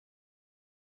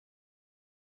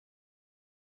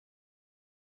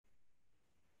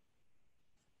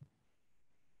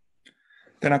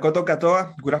Tenakoto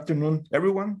Katoa, good afternoon,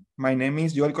 everyone. My name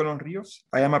is Joel Colon Rios.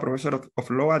 I am a professor of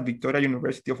law at Victoria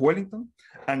University of Wellington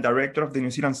and director of the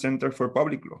New Zealand Centre for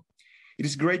Public Law. It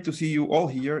is great to see you all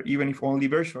here, even if only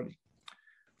virtually.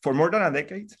 For more than a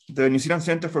decade, the New Zealand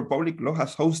Centre for Public Law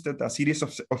has hosted a series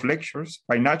of lectures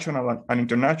by national and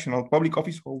international public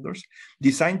office holders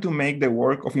designed to make the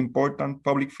work of important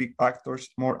public actors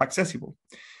more accessible.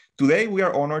 Today, we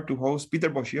are honored to host Peter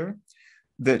Boshier,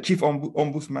 the Chief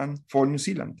Ombudsman for New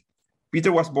Zealand.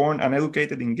 Peter was born and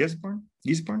educated in Gisborne,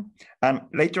 and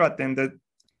later attended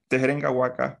Te Herenga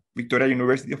Waka Victoria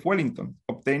University of Wellington,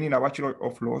 obtaining a Bachelor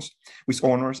of Laws with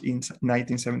honors in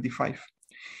 1975.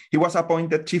 He was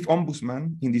appointed Chief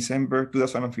Ombudsman in December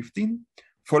 2015,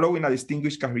 following a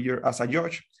distinguished career as a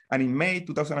judge, and in May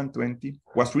 2020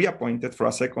 was reappointed for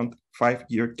a second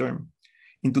 5-year term.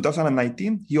 In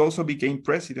 2019, he also became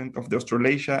president of the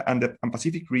Australasia and the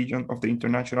Pacific region of the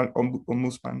International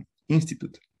Ombudsman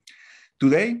Institute.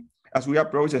 Today, as we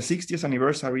approach the 60th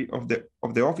anniversary of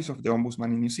the Office of the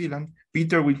Ombudsman in New Zealand,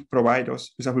 Peter will provide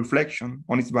us with a reflection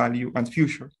on its value and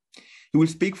future. He will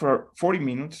speak for 40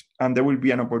 minutes, and there will be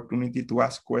an opportunity to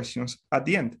ask questions at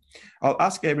the end. I'll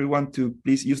ask everyone to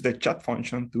please use the chat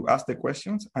function to ask the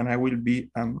questions, and I will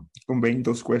be conveying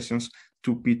those questions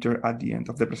to Peter at the end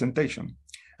of the presentation.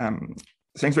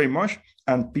 Thanks very much.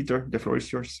 And Peter, the floor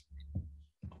is yours.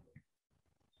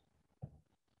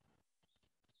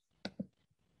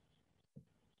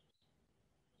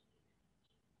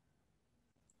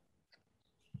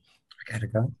 Okay to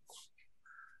go.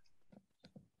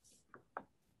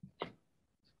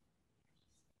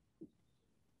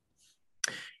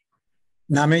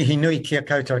 Ngā mihi nui kia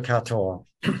koutou katoa.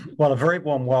 Well, a very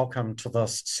warm welcome to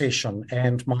this session,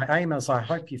 and my aim is I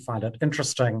hope you find it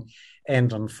interesting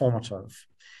and informative.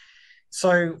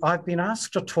 So I've been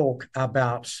asked to talk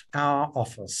about our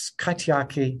office,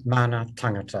 Kaitiaki Mana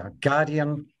Tangata,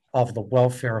 Guardian of the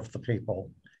Welfare of the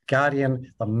People,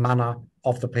 Guardian the Mana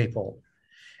of the People.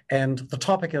 And the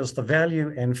topic is the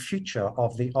value and future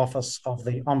of the Office of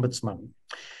the Ombudsman.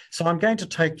 So I'm going to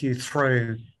take you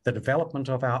through the development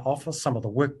of our office, some of the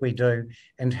work we do,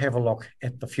 and have a look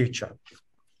at the future.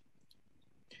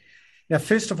 Now,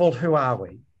 first of all, who are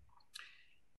we?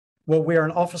 Well, we're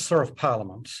an officer of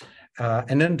Parliament,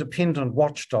 an independent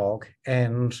watchdog,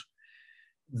 and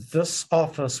this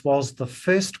office was the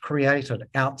first created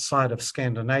outside of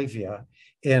Scandinavia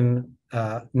in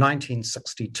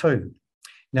 1962.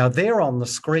 Now, there on the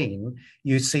screen,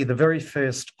 you see the very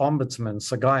first Ombudsman,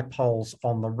 Sir Guy Poles,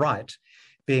 on the right,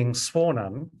 being sworn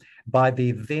in by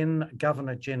the then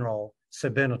Governor-General, Sir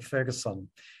Bernard Ferguson.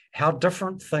 How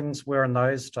different things were in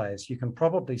those days. You can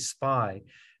probably spy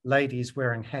ladies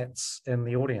wearing hats in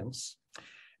the audience.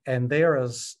 And there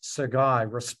is Sir Guy,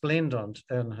 resplendent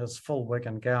in his full wig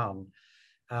and gown.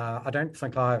 I don't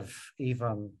think I've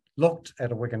even looked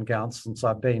at a wig and gown since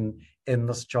I've been in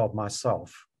this job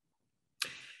myself.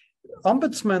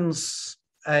 Ombudsman's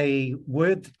a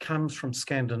word that comes from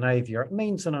Scandinavia. It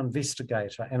means an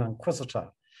investigator, an inquisitor.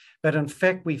 But in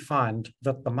fact, we find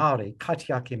that the Māori,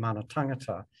 Kaitiaki Mana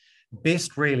Tangata,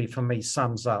 best really for me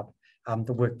sums up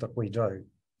the work that we do.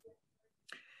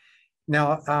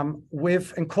 Now,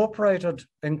 we've incorporated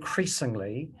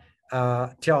increasingly Te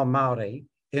Ao Māori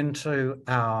into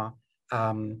our,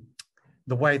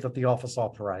 the way that the office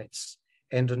operates.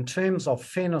 And in terms of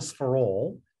fairness for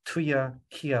all, tuia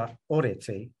kia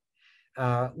oreti,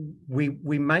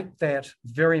 we make that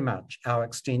very much our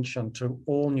extension to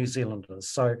all New Zealanders.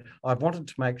 So I wanted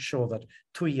to make sure that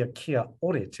tuia kia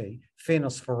oreti,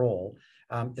 fairness for all,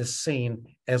 is seen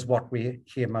as what we're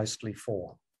here mostly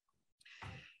for.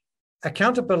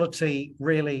 Accountability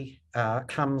really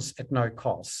comes at no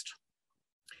cost.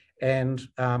 And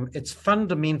it's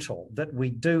fundamental that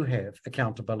we do have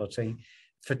accountability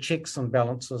for checks and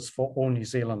balances for all New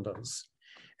Zealanders.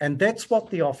 And that's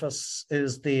what the office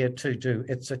is there to do.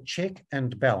 It's a check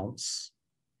and balance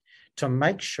to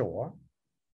make sure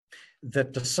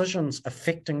that decisions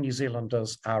affecting New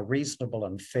Zealanders are reasonable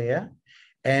and fair,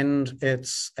 and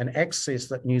it's an access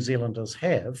that New Zealanders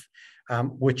have,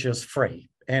 which is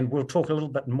free. And we'll talk a little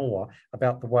bit more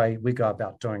about the way we go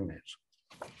about doing that.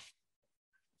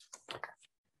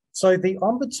 So the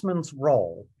Ombudsman's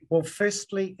role, well,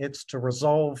 firstly, it's to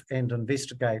resolve and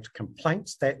investigate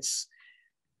complaints. That's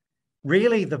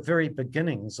really the very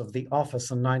beginnings of the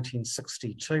office in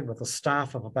 1962 with a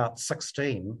staff of about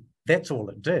 16. That's all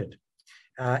it did.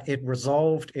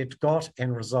 It got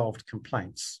and resolved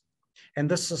complaints. And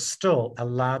this is still a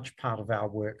large part of our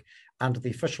work under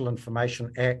the Official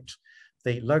Information Act,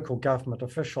 the Local Government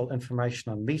Official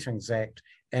Information and Meetings Act,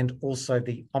 and also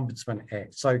the Ombudsman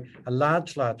Act. So a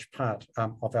large part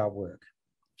of our work.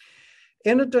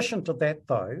 In addition to that,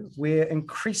 though, we're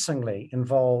increasingly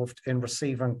involved in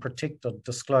receiving protected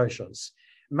disclosures,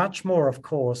 much more, of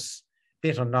course,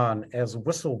 better known as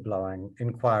whistleblowing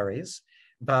inquiries,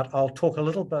 but I'll talk a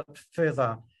little bit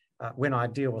further when I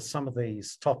deal with some of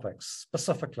these topics,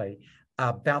 specifically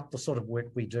about the sort of work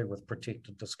we do with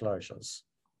protected disclosures.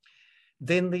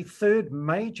 Then the third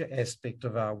major aspect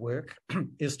of our work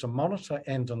is to monitor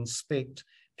and inspect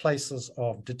places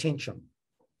of detention.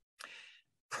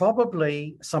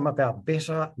 Probably some of our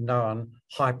better known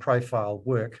high profile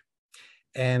work,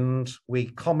 and we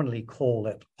commonly call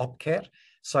it OPCAT.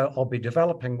 So I'll be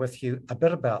developing with you a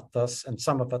bit about this, and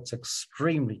some of it's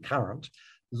extremely current,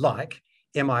 like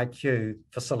MIQ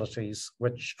facilities,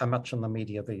 which are much in the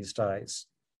media these days.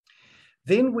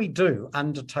 Then we do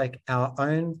undertake our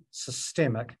own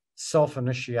systemic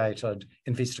self-initiated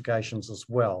investigations as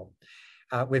well.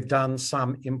 We've done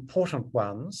some important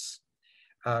ones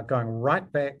going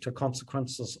right back to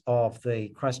consequences of the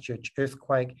Christchurch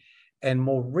earthquake, and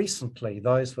more recently,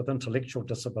 those with intellectual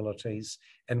disabilities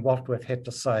and what we've had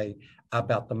to say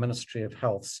about the Ministry of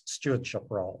Health's stewardship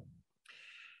role.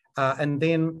 And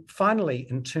then finally,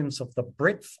 in terms of the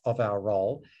breadth of our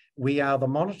role, we are the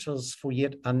monitors for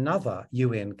yet another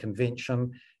UN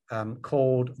convention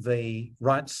called the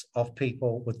Rights of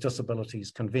People with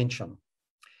Disabilities Convention.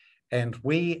 And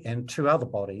we and two other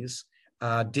bodies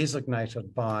are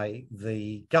designated by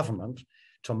the government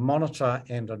to monitor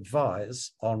and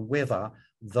advise on whether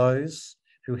those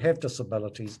who have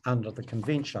disabilities under the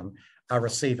convention are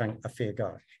receiving a fair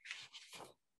go.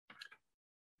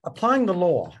 Applying the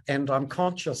law, and I'm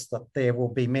conscious that there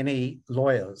will be many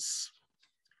lawyers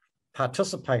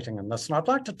participating in this, and I'd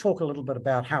like to talk a little bit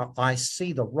about how I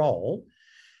see the role.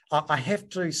 I have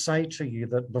to say to you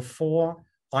that before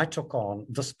I took on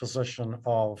this position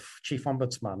of Chief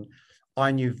Ombudsman,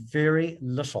 I knew very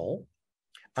little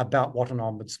about what an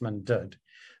ombudsman did.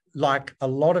 Like a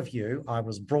lot of you, I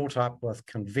was brought up with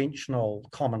conventional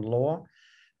common law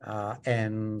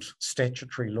and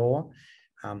statutory law.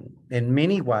 In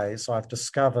many ways, I've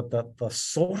discovered that the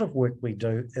sort of work we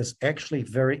do is actually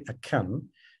very akin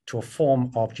to a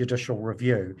form of judicial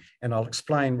review, and I'll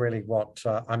explain really what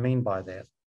I mean by that.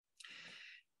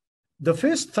 The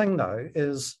first thing, though,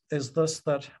 is this,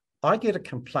 that I get a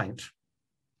complaint,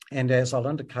 and as I'll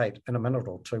indicate in a minute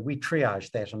or two, we triage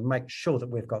that and make sure that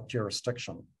we've got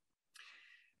jurisdiction.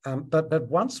 But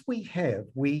once we have,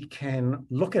 we can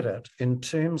look at it in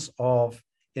terms of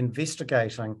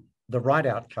investigating the right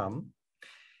outcome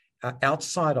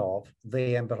outside of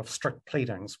the ambit of strict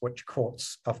pleadings, which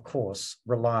courts, of course,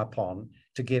 rely upon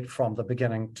to get from the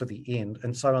beginning to the end.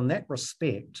 And so in that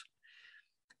respect,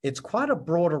 it's quite a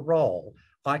broader role.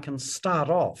 I can start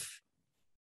off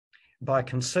by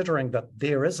considering that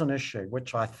there is an issue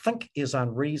which I think is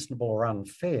unreasonable or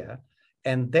unfair,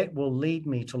 and that will lead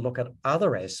me to look at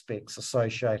other aspects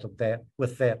associated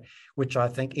with that, which I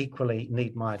think equally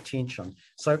need my attention.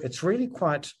 So it's really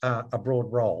quite a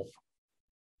broad role.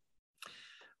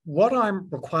 What I'm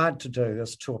required to do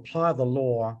is to apply the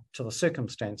law to the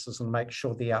circumstances and make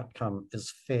sure the outcome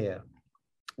is fair.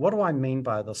 What do I mean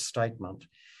by this statement?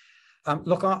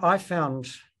 Look, I found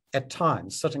at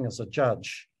times, sitting as a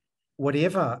judge,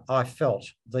 whatever I felt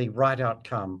the right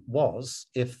outcome was,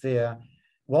 if there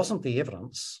wasn't the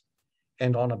evidence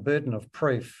and on a burden of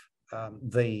proof,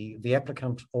 the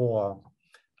applicant or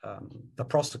the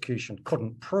prosecution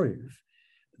couldn't prove,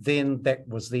 then that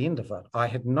was the end of it. I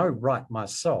had no right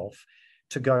myself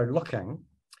to go looking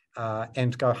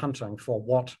and go hunting for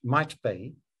what might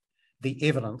be the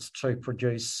evidence to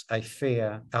produce a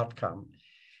fair outcome.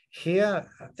 Here,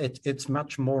 it's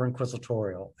much more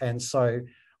inquisitorial. And so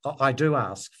I do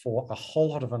ask for a whole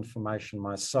lot of information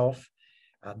myself.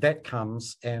 That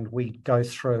comes and we go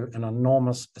through an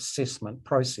enormous assessment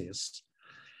process.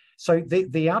 So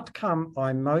the outcome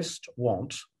I most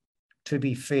want to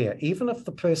be fair, even if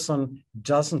the person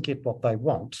doesn't get what they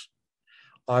want,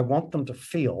 I want them to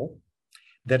feel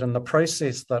that in the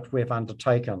process that we've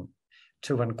undertaken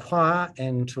to inquire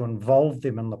and to involve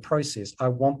them in the process, I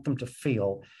want them to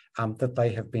feel that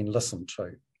they have been listened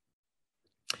to.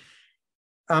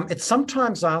 It's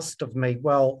sometimes asked of me,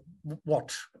 well,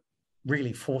 what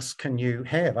really force can you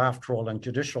have? After all, in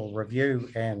judicial review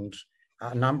and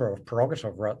a number of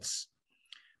prerogative writs,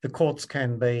 the courts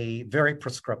can be very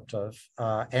prescriptive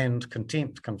and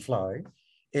contempt can flow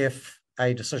if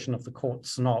a decision of the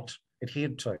court's not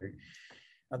adhered to.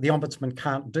 The Ombudsman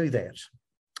can't do that.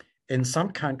 In some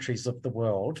countries of the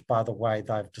world, by the way,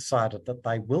 they've decided that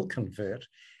they will convert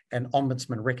an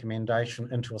Ombudsman recommendation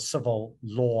into a civil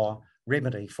law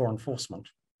remedy for enforcement.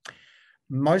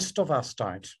 Most of us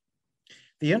don't.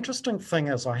 The interesting thing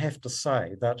is, I have to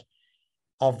say that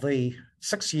of the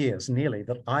 6 years nearly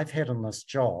that I've had in this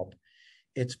job,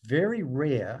 it's very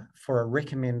rare for a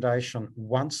recommendation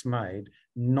once made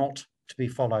not to be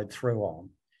followed through on,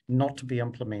 not to be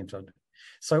implemented.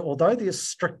 So although there's,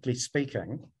 strictly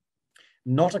speaking,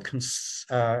 not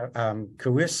a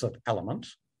coercive element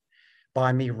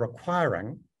by me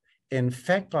requiring, in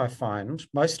fact, I find,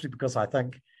 mostly because I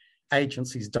think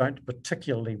agencies don't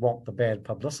particularly want the bad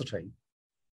publicity,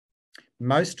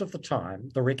 most of the time,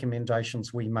 the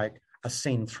recommendations we make are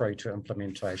seen through to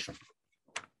implementation.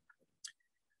 I'd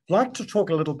like to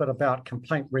talk a little bit about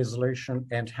complaint resolution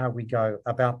and how we go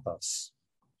about this.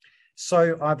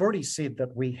 So I've already said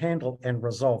that we handle and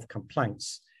resolve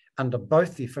complaints under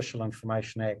both the Official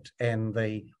Information Act and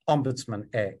the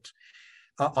Ombudsman Act.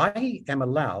 I am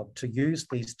allowed to use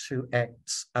these two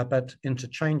acts a bit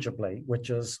interchangeably,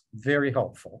 which is very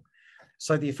helpful.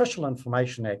 So the Official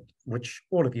Information Act, which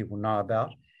all of you will know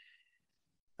about,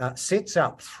 sets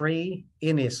out three,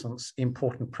 in essence,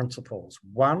 important principles.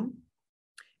 One,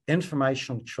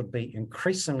 information should be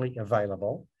increasingly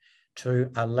available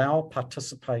to allow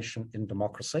participation in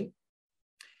democracy.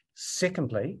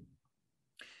 Secondly,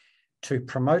 to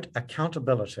promote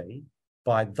accountability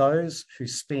by those who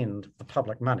spend the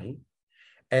public money.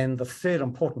 And the third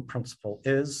important principle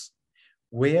is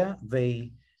where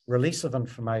the release of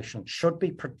information should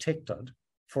be protected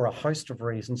for a host of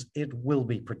reasons, it will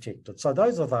be protected. So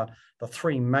those are the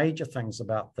three major things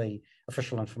about the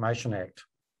Official Information Act.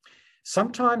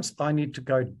 Sometimes I need to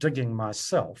go digging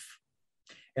myself,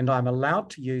 and I'm allowed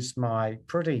to use my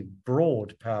pretty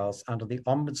broad powers under the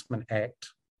Ombudsman Act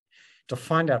to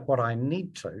find out what I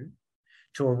need to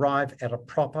arrive at a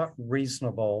proper,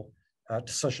 reasonable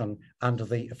decision under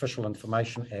the Official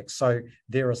Information Act. So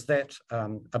there is that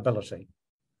ability.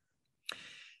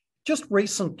 Just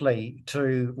recently,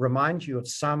 to remind you of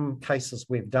some cases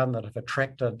we've done that have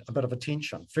attracted a bit of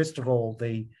attention. First of all,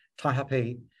 the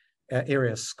Taihape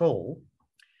area school.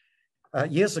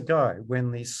 Years ago,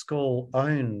 when the school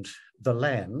owned the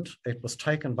land, it was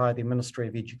taken by the Ministry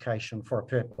of Education for a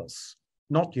purpose,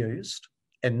 not used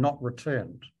and not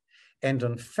returned. And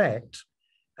in fact,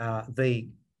 the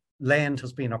land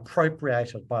has been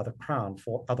appropriated by the Crown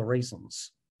for other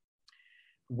reasons.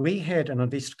 We had an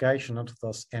investigation into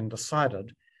this and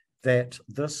decided that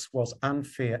this was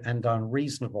unfair and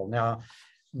unreasonable. Now,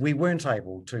 we weren't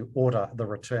able to order the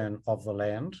return of the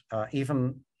land.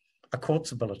 Even a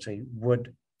court's ability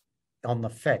would, on the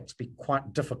facts, be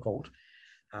quite difficult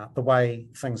the way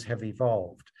things have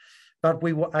evolved. But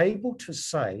we were able to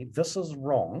say, this is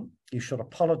wrong, you should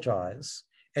apologise,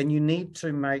 and you need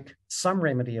to make some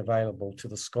remedy available to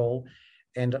the school,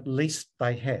 and at least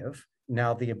they have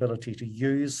now the ability to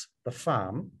use the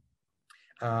farm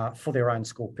for their own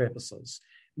school purposes.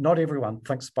 Not everyone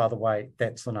thinks, by the way,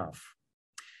 that's enough.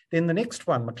 Then the next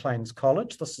one, Maclean's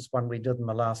College, this is one we did in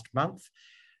the last month.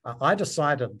 I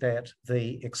decided that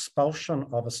the expulsion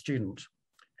of a student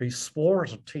who swore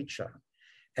at a teacher,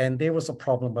 and there was a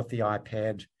problem with the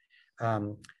iPad.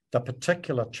 The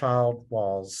particular child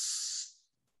was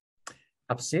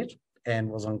upset and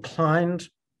was inclined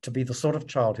to be the sort of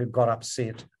child who got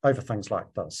upset over things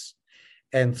like this,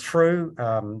 and threw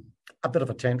a bit of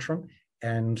a tantrum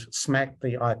and smacked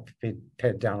the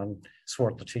iPad down and swore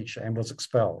at the teacher and was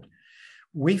expelled.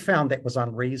 We found that was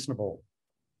unreasonable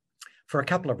for a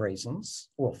couple of reasons,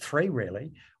 well, three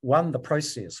really. One, the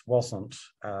process wasn't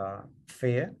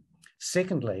fair.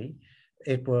 Secondly,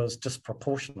 it was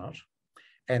disproportionate.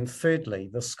 And thirdly,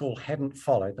 the school hadn't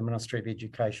followed the Ministry of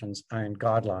Education's own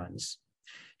guidelines.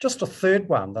 Just a third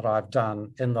one that I've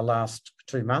done in the last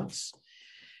 2 months,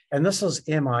 and this is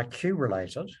MIQ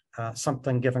related,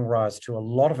 something giving rise to a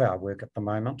lot of our work at the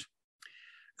moment.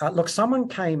 Look, someone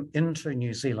came into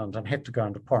New Zealand and had to go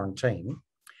into quarantine,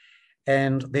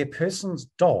 and that person's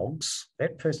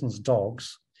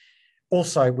dogs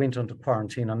also went into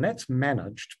quarantine, and that's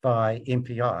managed by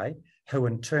MPI, who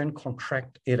in turn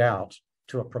contract it out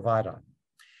to a provider.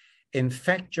 In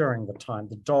fact, during the time,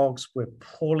 the dogs were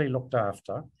poorly looked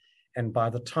after, and by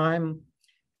the time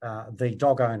the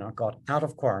dog owner got out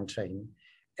of quarantine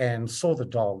and saw the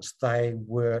dogs, they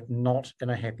were not in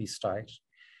a happy state.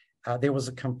 There was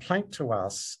a complaint to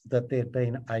us that there'd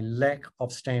been a lack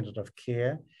of standard of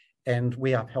care, and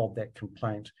we upheld that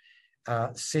complaint.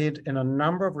 Said in a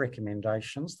number of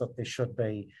recommendations that there should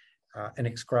be an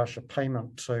ex gratia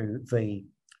payment to the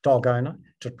dog owner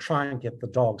to try and get the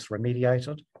dogs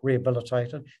remediated,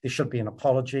 rehabilitated. There should be an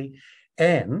apology,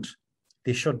 and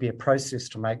there should be a process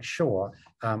to make sure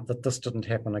that this didn't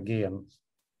happen again.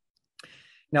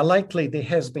 Now, lately, there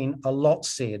has been a lot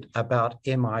said about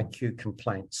MIQ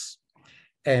complaints.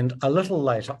 And a little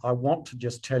later, I want to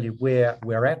just tell you where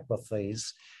we're at with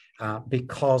these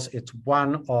because it's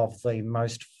one of the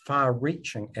most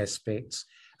far-reaching aspects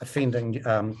affecting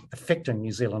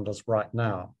New Zealanders right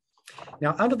now.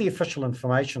 Now, under the Official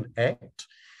Information Act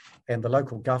and the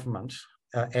Local Government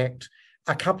Act,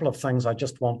 a couple of things I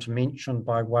just want to mention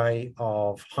by way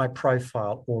of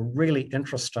high-profile or really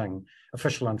interesting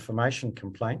official information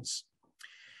complaints.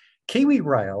 Kiwi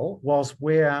Rail was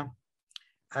where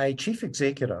a chief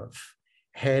executive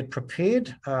had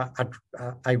prepared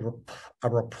a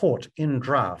report in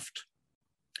draft,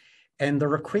 and the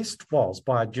request was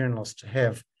by a journalist to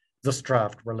have this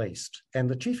draft released. And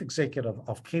the chief executive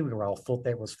of Kiwi Rail thought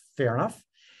that was fair enough.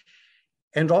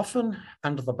 And often,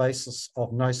 under the basis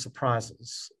of no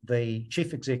surprises, the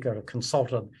chief executive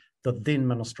consulted the then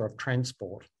Minister of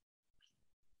Transport.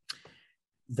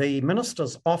 The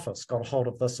minister's office got a hold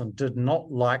of this and did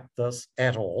not like this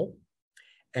at all,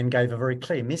 and gave a very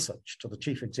clear message to the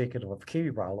chief executive of Kiwi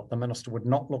Rail that the minister would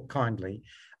not look kindly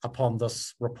upon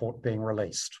this report being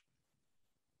released.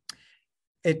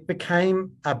 It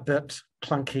became a bit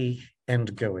clunky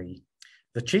and gooey.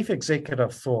 The chief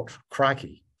executive thought,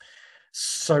 crikey,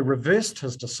 so reversed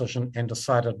his decision and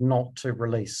decided not to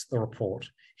release the report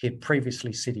he had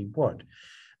previously said he would.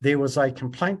 There was a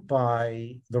complaint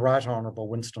by the Right Honourable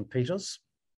Winston Peters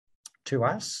to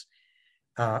us,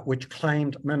 which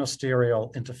claimed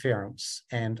ministerial interference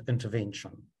and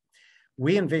intervention.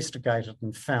 We investigated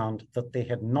and found that there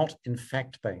had not in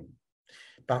fact been.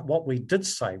 But what we did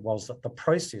say was that the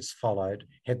process followed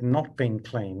had not been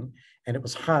clean, and it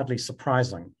was hardly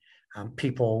surprising.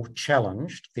 People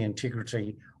challenged the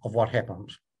integrity of what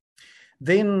happened.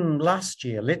 Then last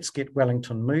year, Let's Get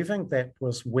Wellington Moving. That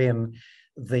was when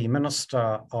the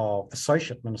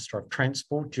Associate Minister of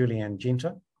Transport, Julianne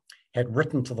Genter, had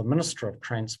written to the Minister of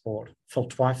Transport, Phil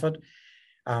Twyford,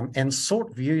 and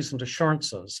sought views and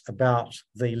assurances about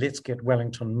the Let's Get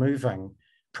Wellington Moving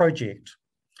project.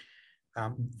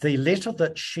 The letter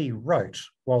that she wrote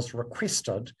was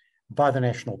requested by the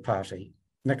National Party,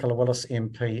 Nicola Willis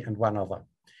MP and one other.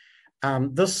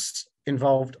 This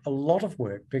involved a lot of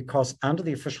work because under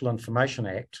the Official Information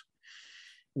Act,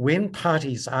 when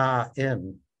parties are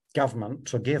in government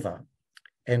together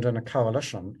and in a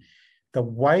coalition, the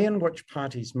way in which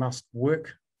parties must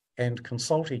work and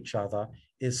consult each other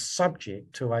is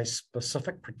subject to a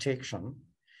specific protection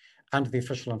under the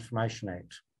Official Information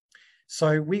Act.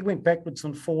 So we went backwards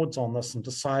and forwards on this and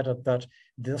decided that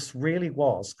this really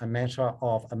was a matter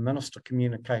of a minister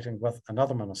communicating with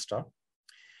another minister.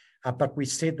 But we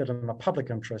said that in the public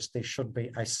interest, there should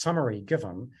be a summary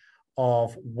given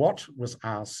of what was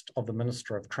asked of the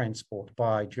Minister of Transport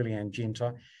by Julianne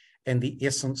Genter and the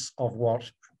essence of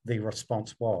what the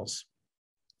response was.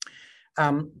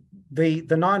 The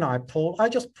 9-eye poll, I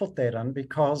just put that in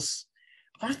because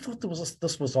I thought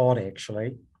this was odd,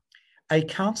 actually. A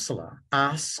councillor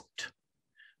asked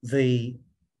the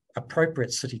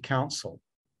appropriate city council,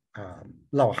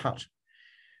 Lower Hutt,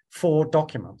 for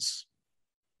documents.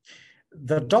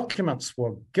 The documents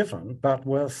were given, but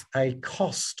with a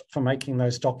cost for making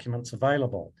those documents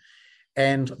available.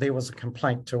 And there was a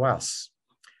complaint to us.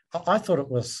 I thought it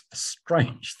was a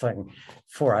strange thing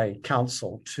for a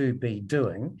council to be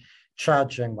doing,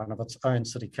 charging one of its own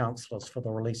city councillors for the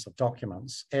release of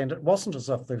documents. And it wasn't as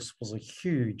if this was a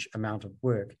huge amount of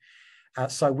work.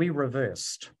 So we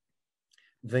reversed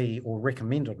or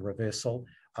recommended reversal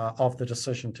of the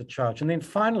decision to charge. And then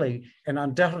finally, and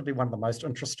undoubtedly one of the most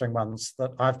interesting ones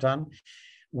that I've done,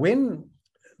 when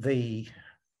the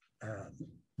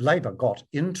Labour got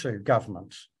into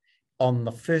government on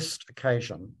the first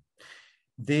occasion,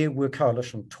 there were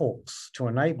coalition talks to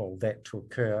enable that to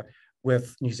occur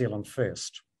with New Zealand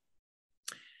First.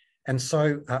 And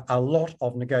so a lot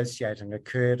of negotiating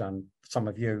occurred, and some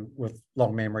of you with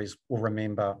long memories will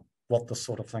remember what this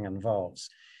sort of thing involves.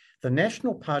 The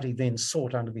National Party then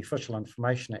sought under the Official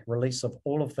Information Act release of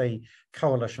all of the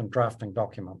coalition drafting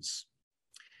documents.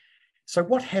 So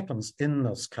what happens in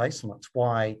this case, and it's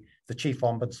why the Chief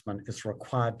Ombudsman is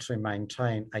required to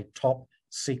maintain a top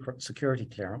secret security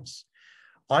clearance,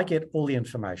 I get all the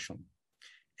information,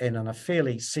 and in a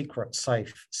fairly secret,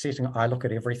 safe setting, I look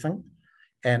at everything,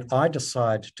 and I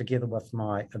decide together with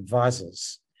my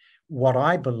advisors what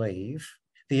I believe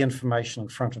the information in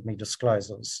front of me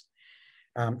discloses.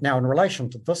 Now, in relation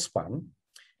to this one,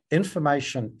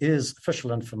 information is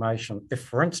official information if,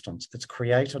 for instance, it's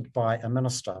created by a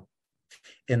minister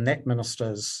in that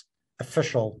minister's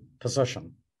official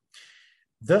position.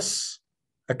 This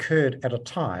occurred at a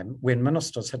time when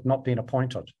ministers had not been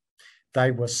appointed.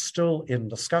 They were still in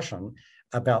discussion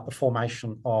about the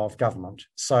formation of government.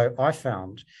 So I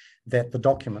found that the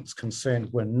documents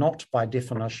concerned were not by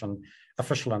definition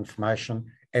official information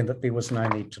and that there was no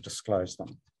need to disclose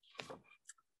them.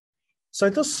 So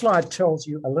this slide tells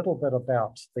you a little bit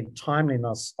about the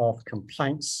timeliness of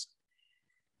complaints.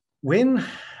 When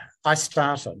I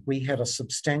started, we had a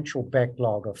substantial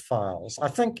backlog of files, I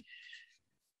think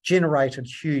generated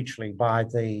hugely by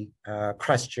the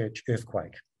Christchurch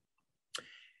earthquake.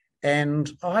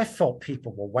 And I felt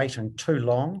people were waiting too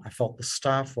long. I felt the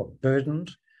staff were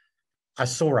burdened. I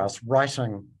saw us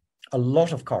writing a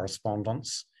lot of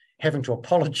correspondence, having to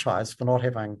apologize for not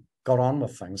having got on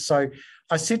with things. So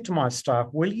I said to my staff,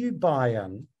 will you buy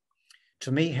in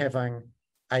to me having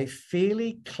a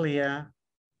fairly clear,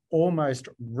 almost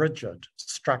rigid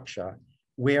structure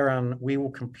wherein we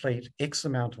will complete X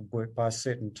amount of work by a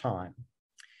certain time?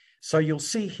 So you'll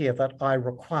see here that I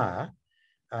require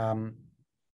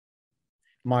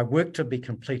my work to be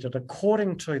completed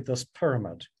according to this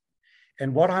pyramid.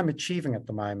 And what I'm achieving at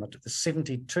the moment is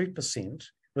 72%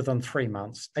 within 3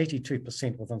 months,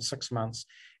 82% within 6 months,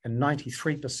 and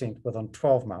 93% within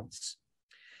 12 months.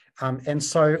 And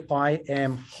so I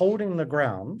am holding the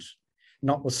ground,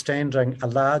 notwithstanding a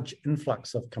large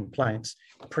influx of complaints,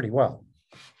 pretty well.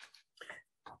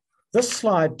 This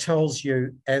slide tells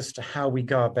you as to how we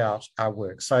go about our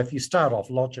work. So if you start off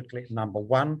logically at number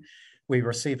 1, we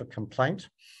receive a complaint.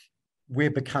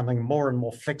 We're becoming more and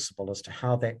more flexible as to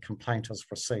how that complaint is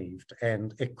received.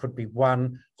 And it could be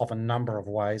one of a number of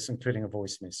ways, including a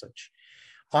voice message.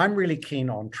 I'm really keen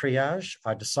on triage.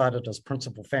 I decided as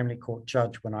principal family court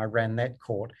judge when I ran that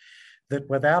court that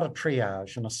without a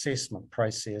triage and assessment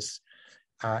process,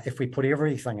 if we put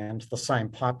everything into the same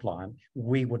pipeline,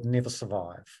 we would never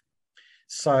survive.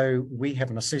 So we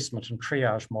have an assessment and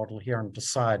triage model here and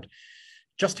decide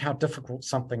just how difficult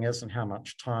something is and how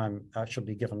much time should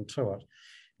be given to it.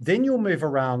 Then you'll move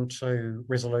around to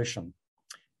resolution.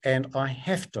 And I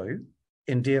have to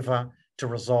endeavour to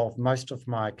resolve most of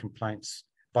my complaints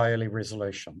by early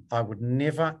resolution. I would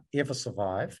never, ever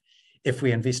survive if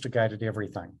we investigated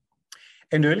everything.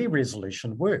 And early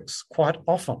resolution works quite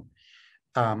often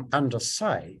under,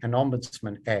 say, an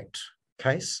Ombudsman Act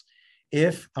case.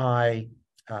 If I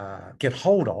get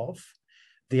hold of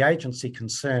the agency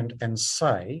concerned and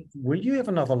say, will you have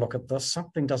another look at this?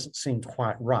 Something doesn't seem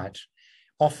quite right.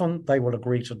 Often they will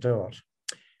agree to do it.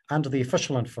 Under the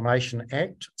Official Information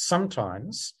Act,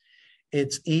 sometimes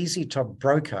it's easy to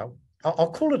broker,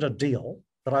 I'll call it a deal,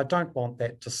 but I don't want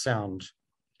that to sound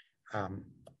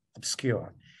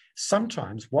obscure.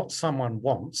 Sometimes what someone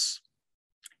wants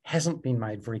hasn't been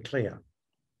made very clear.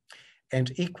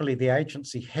 And equally, the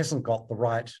agency hasn't got the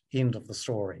right end of the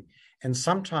story. And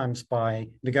sometimes by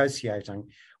negotiating,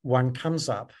 one comes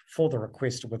up for the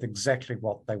requester with exactly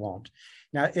what they want.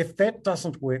 Now, if that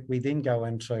doesn't work, we then go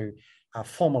into a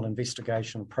formal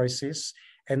investigation process.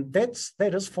 And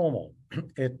that is formal.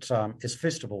 It is,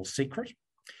 first of all, secret.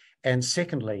 And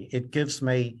secondly, it gives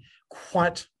me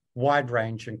quite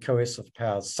wide-ranging coercive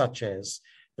powers, such as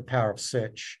the power of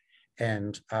search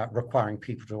and requiring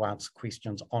people to answer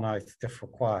questions on oath if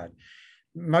required.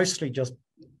 Mostly just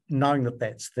knowing that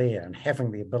that's there and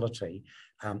having the ability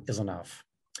is enough.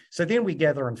 So then we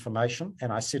gather information,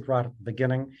 and I said right at the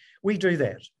beginning, we do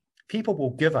that. People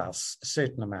will give us a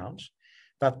certain amount,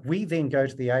 but we then go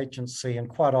to the agency and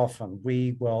quite often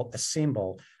we will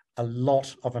assemble a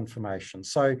lot of information.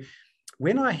 So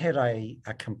when I had a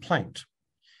complaint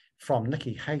from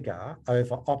Nikki Hagar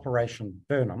over Operation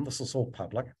Burnham, this is all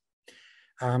public,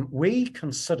 we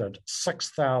considered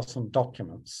 6,000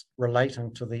 documents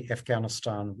relating to the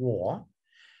Afghanistan war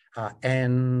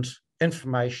and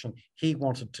information he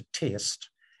wanted to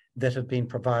test that had been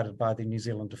provided by the New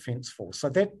Zealand Defence Force. So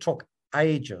that took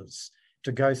ages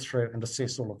to go through and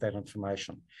assess all of that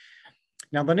information.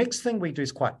 Now, the next thing we do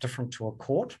is quite different to a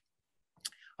court.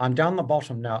 I'm down the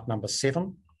bottom now at number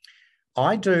 7.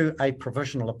 I do a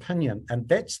provisional opinion, and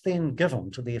that's then given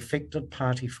to the affected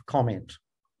party for comment.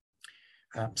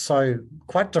 So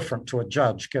quite different to a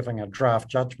judge giving a draft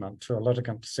judgment to a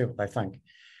litigant to see what they think.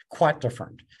 Quite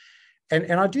different.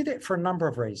 And I do that for a number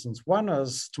of reasons. One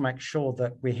is to make sure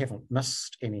that we haven't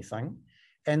missed anything.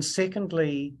 And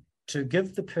secondly, to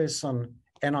give the person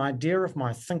an idea of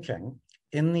my thinking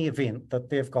in the event that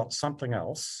they've got something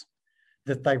else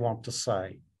that they want to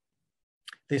say.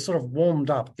 They're sort of warmed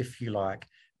up, if you like,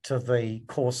 to the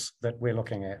course that we're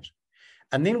looking at.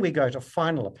 And then we go to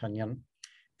final opinion.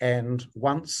 And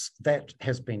once that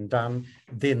has been done,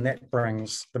 then that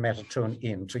brings the matter to an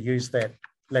end, to use that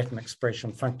Latin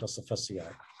expression, functus officio.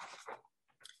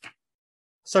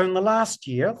 So in the last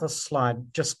year, this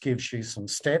slide just gives you some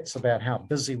stats about how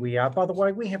busy we are. By the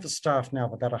way, we have a staff now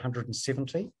of about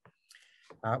 170.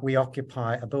 We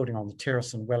occupy a building on the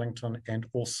terrace in Wellington and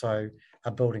also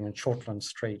a building in Shortland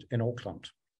Street in Auckland.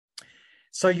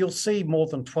 So you'll see more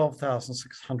than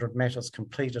 12,600 matters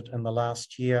completed in the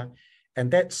last year. And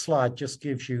that slide just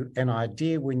gives you an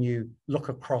idea when you look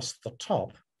across the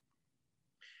top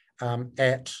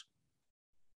at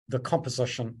the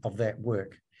composition of that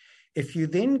work. If you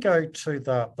then go to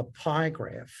the pie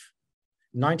graph,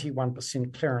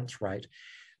 91% clearance rate,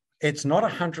 it's not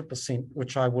 100%,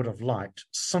 which I would have liked,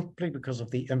 simply because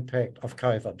of the impact of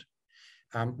COVID.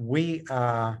 We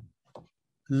are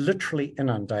literally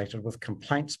inundated with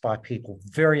complaints by people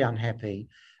very unhappy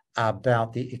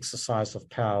about the exercise of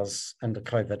powers under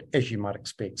COVID, as you might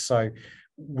expect. So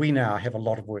we now have a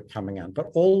lot of work coming in.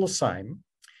 But all the same,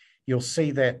 you'll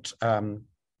see that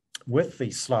with the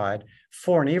slide,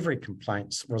 4 in every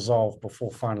complaint's resolved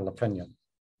before final opinion.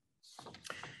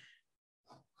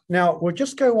 Now, we'll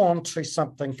just go on to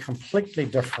something completely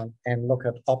different and look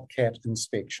at OPCAT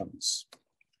inspections.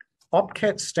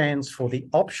 OPCAT stands for the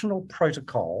Optional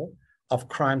Protocol of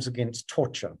Crimes Against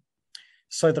Torture.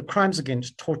 So the Crimes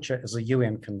Against Torture is a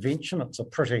UN convention. It's a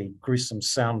pretty gruesome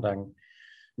sounding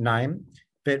name,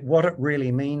 but what it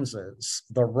really means is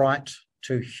the right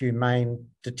to humane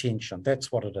detention. That's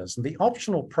what it is. And the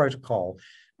Optional Protocol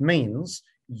means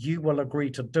you will agree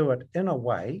to do it in a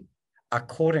way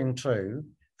according to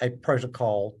a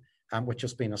protocol which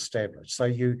has been established. So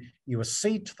you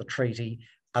accede to the treaty,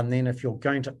 and then if you're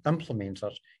going to implement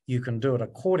it, you can do it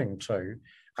according to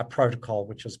a protocol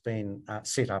which has been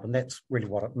set up, and that's really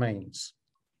what it means.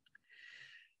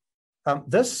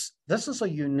 This is a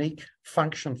unique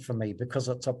function for me because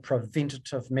it's a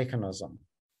preventative mechanism.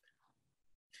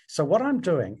 So what I'm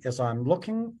doing is I'm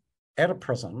looking at a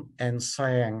prison and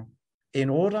saying, in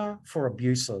order for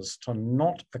abuses to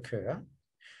not occur,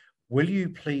 will you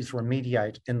please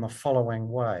remediate in the following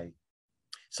way?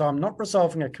 So I'm not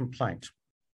resolving a complaint.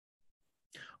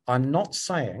 I'm not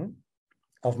saying,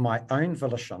 of my own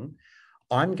volition,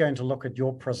 I'm going to look at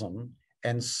your prison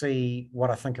and see what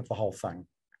I think of the whole thing.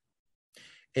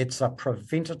 It's a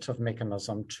preventative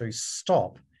mechanism to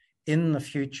stop in the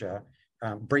future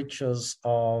breaches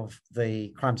of the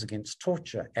Crimes Against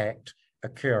Torture Act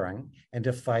occurring, and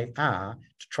if they are,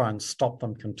 to try and stop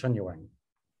them continuing.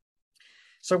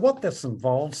 So what this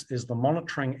involves is the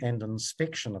monitoring and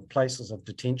inspection of places of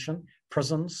detention,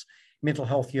 prisons, mental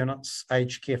health units,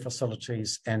 aged care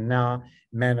facilities, and now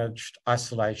managed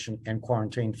isolation and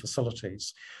quarantine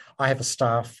facilities. I have a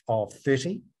staff of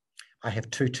 30. I have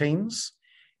 2 teams.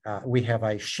 We have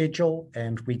a schedule,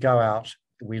 and we go out,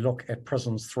 we look at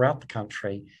prisons throughout the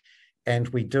country, and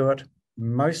we do it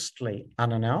mostly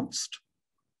unannounced,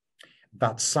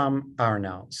 but some are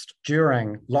announced.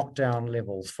 During lockdown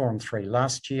levels 4 and 3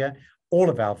 last year, all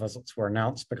of our visits were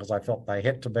announced because I felt they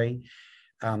had to be.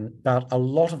 But a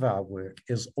lot of our work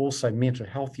is also mental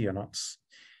health units.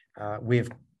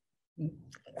 We've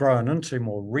grown into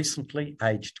more recently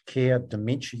aged care,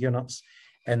 dementia units,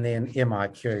 and then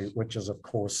MIQ, which is, of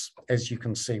course, as you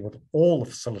can see with all the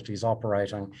facilities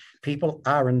operating, people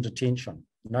are in detention,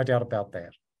 no doubt about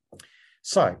that.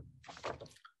 So I'd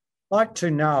like to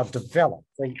now develop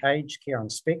the aged care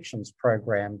inspections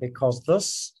program because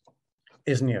this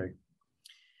is new.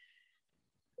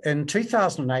 In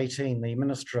 2018, the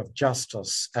Minister of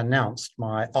Justice announced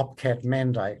my OPCAT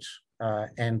mandate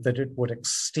and that it would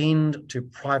extend to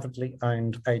privately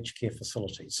owned aged care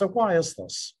facilities. So why is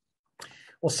this?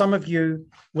 Well, some of you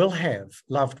will have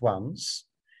loved ones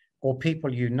or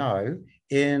people you know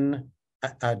in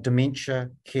dementia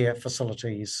care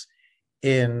facilities,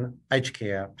 in aged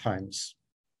care homes.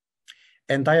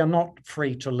 And they are not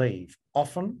free to leave.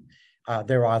 Often,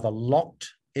 they're either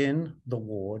locked in the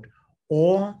ward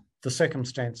or the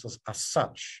circumstances are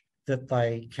such that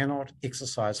they cannot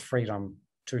exercise freedom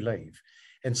to leave.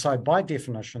 And so by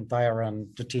definition, they are in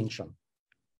detention.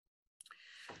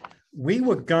 We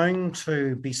were going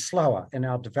to be slower in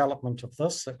our development of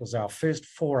this. It was our first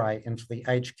foray into the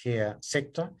aged care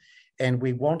sector. And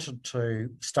we wanted to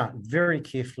start very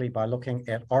carefully by looking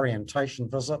at orientation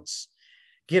visits,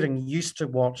 getting used to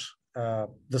what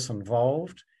this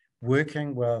involved,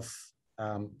 working with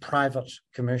private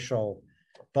commercial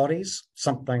bodies,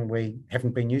 something we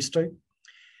haven't been used to.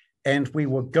 And we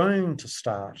were going to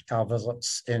start our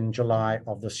visits in July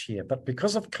of this year. But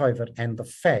because of COVID and the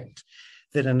fact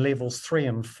that in levels 3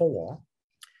 and 4,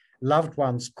 loved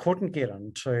ones couldn't get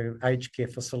into aged care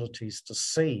facilities to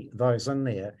see those in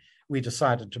there, we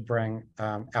decided to bring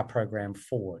our program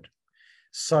forward.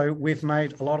 So we've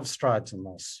made a lot of strides in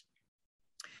this.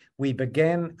 We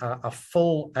began a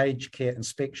full aged care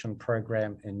inspection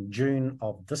program in June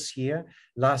of this year.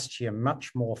 Last year,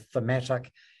 much more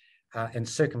thematic, and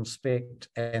circumspect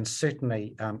and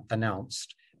certainly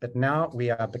announced, but now we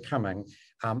are becoming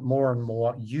more and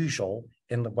more usual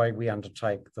in the way we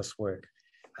undertake this work.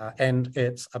 And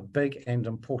it's a big and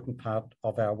important part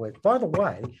of our work. By the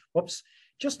way,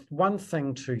 just one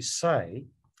thing to say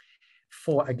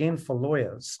for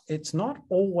lawyers, it's not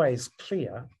always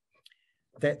clear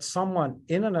that someone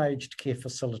in an aged care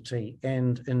facility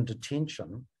and in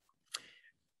detention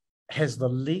has the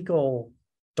legal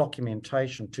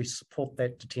documentation to support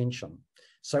that detention.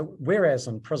 So whereas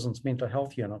in prisons, mental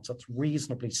health units, it's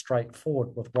reasonably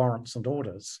straightforward with warrants and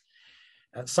orders,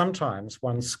 sometimes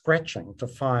one's scratching to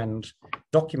find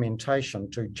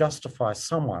documentation to justify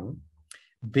someone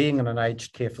being in an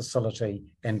aged care facility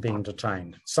and being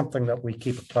detained, something that we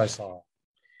keep a close eye on.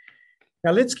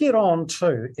 Now let's get on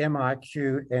to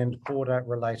MIQ and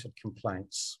border-related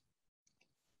complaints.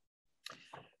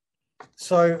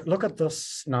 So look at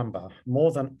this number,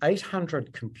 more than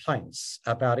 800 complaints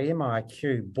about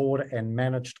MIQ, border and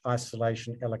managed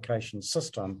isolation allocation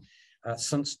system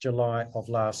since July of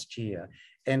last year.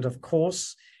 And of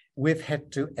course, we've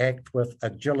had to act with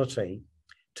agility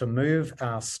to move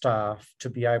our staff to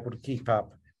be able to keep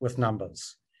up with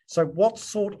numbers. So what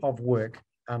sort of work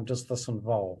does this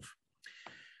involve?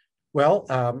 Well,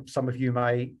 some of you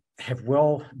may have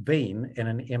well been in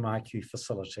an MIQ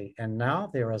facility, and now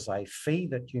there is a fee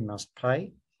that you must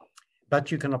pay,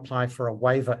 but you can apply for a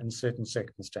waiver in certain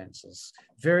circumstances.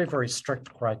 Very, very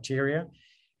strict criteria.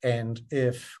 And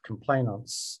if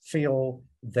complainants feel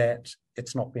that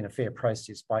it's not been a fair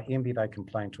process by MB, they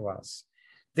complain to us.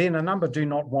 Then a number do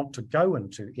not want to go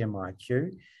into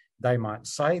MIQ. They might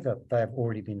say that they've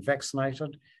already been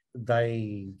vaccinated.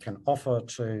 They can offer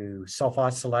to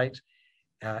self-isolate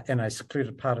in a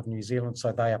secluded part of New Zealand,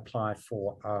 so they apply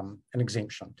for an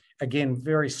exemption. Again,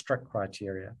 very strict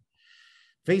criteria.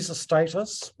 Visa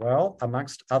status, well,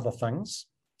 amongst other things,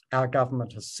 our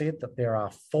government has said that there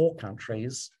are 4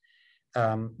 countries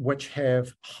which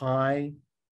have high,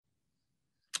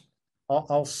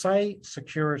 I'll say,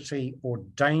 security or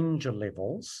danger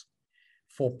levels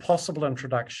for possible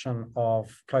introduction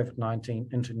of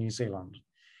COVID-19 into New Zealand.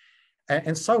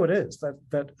 And so it is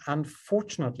that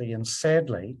unfortunately and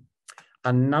sadly,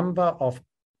 a number of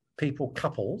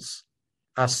couples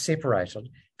are separated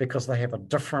because they have a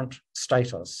different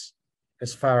status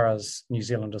as far as New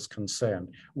Zealand is concerned.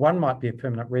 One might be a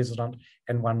permanent resident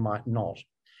and one might not.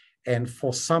 And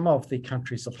for some of the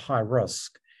countries of high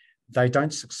risk, they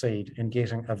don't succeed in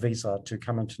getting a visa to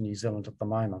come into New Zealand at the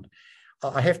moment.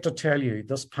 I have to tell you,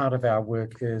 this part of our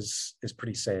work is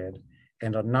pretty sad.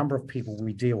 And a number of people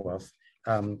we deal with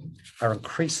are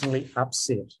increasingly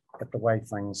upset at the way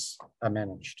things are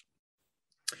managed.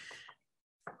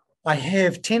 I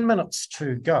have 10 minutes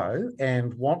to go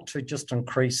and want to just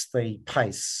increase the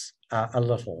pace a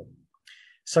little.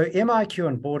 So MIQ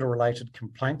and border-related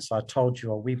complaints, I told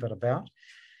you a wee bit about.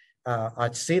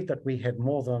 I'd said that we had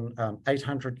more than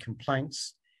 800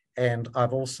 complaints, and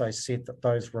I've also said that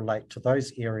those relate to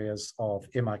those areas of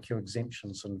MIQ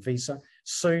exemptions and visa.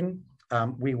 Soon,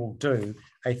 we will do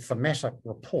a thematic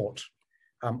report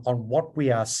on what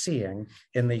we are seeing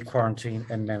in the quarantine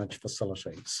and managed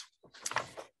facilities.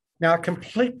 Now, a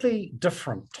completely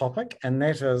different topic, and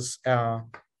that is our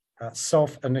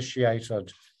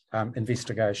self-initiated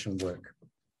investigation work.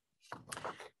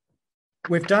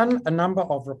 We've done a number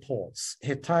of reports.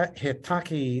 He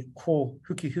taki ko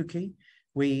huki huki,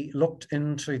 we looked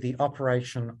into the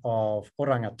operation of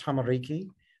Oranga Tamariki.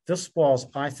 This was,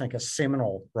 I think, a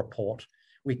seminal report.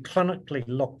 We clinically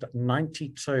looked at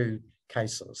 92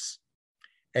 cases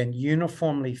and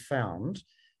uniformly found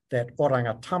that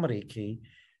Oranga Tamariki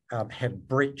had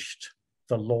breached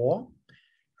the law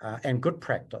and good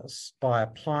practice by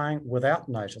applying without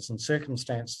notice in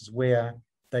circumstances where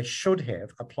they should have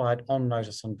applied on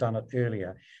notice and done it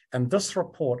earlier. And this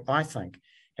report, I think,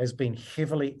 has been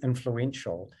heavily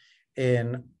influential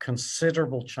in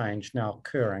considerable change now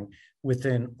occurring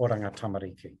within Oranga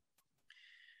Tamariki.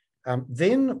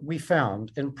 Then we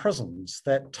found in prisons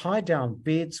that tie-down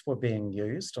beds were being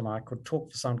used, and I could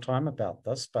talk for some time about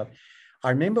this, but I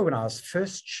remember when I was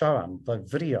first shown the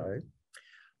video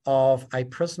of a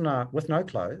prisoner with no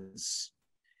clothes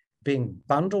being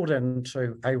bundled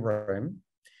into a room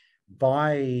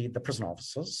by the prison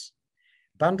officers,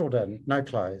 bundled in, no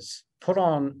clothes, put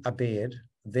on a bed,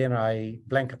 then a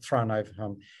blanket thrown over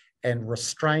him, and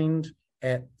restrained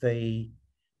at the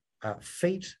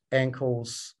feet,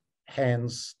 ankles,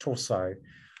 hands, torso.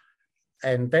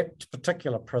 And that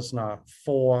particular prisoner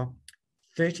for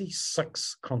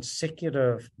 36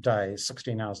 consecutive days,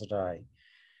 16 hours a day.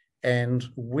 And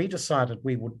we decided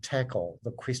we would tackle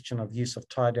the question of use of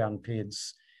tie-down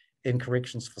beds in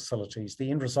corrections facilities.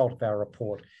 The end result of our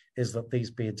report is that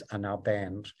these beds are now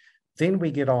banned. Then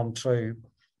we get on to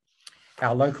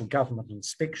our local government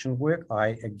inspection work.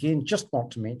 I again just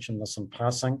want to mention this in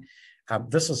passing.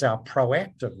 This is our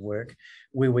proactive work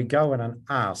where we go in and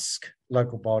ask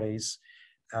local bodies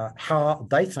how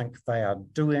they think they are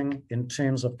doing in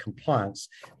terms of compliance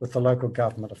with the Local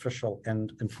Government Official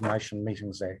and Information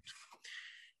Meetings Act.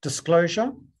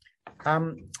 Disclosure,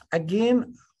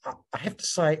 again, I have to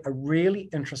say a really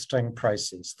interesting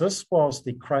process. This was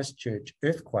the Christchurch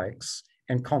earthquakes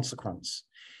and consequence.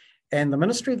 And the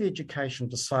Ministry of Education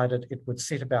decided it would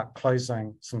set about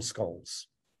closing some schools.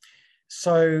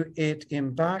 So it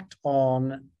embarked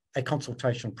on a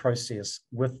consultation process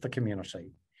with the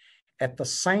community. At the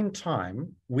same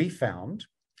time, we found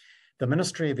the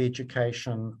Ministry of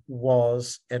Education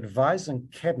was advising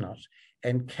Cabinet,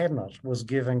 and Cabinet was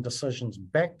giving decisions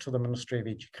back to the Ministry of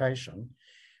Education,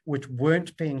 which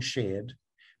weren't being shared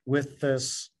with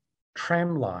this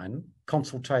tramline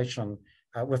consultation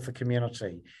with the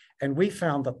community. And we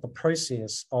found that the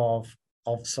process of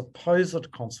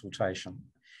supposed consultation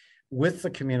with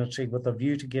the community with a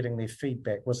view to getting their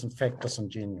feedback was in fact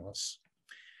disingenuous.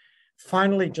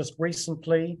 Finally, just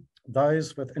recently,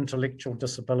 those with intellectual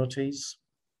disabilities,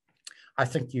 I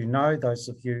think you know, those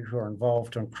of you who are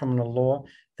involved in criminal law,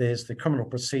 there's the Criminal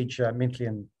Procedure Mentally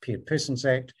Impaired Persons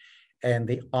Act and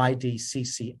the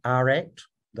IDCCR Act,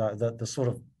 the sort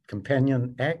of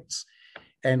companion acts.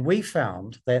 And we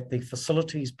found that the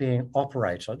facilities being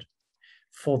operated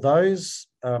for those,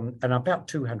 and about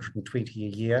 220 a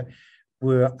year,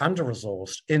 were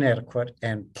under-resourced, inadequate,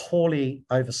 and poorly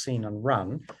overseen and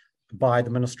run by the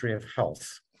Ministry of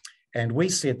Health. And we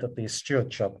said that their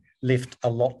stewardship left a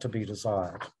lot to be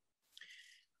desired.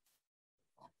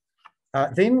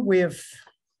 Then we've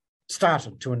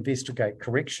started to investigate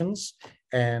corrections,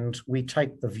 and we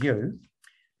take the view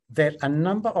that a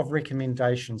number of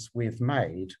recommendations we've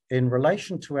made in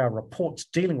relation to our reports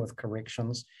dealing with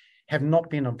corrections have not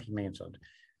been implemented.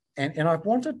 And I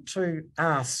wanted to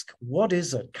ask, what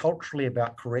is it culturally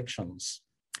about corrections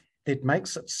that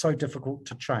makes it so difficult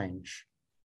to change?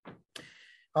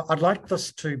 I'd like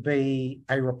this to be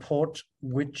a report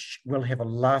which will have a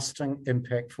lasting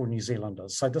impact for New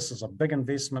Zealanders. So this is a big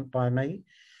investment by me.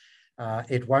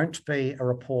 It won't be a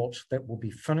report that will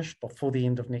be finished before the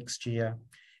end of next year.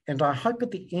 And I hope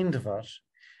at the end of it,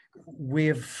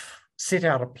 we've set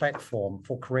out a platform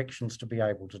for corrections to be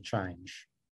able to change.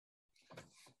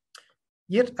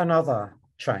 Yet another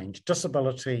change,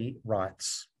 disability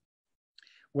rights.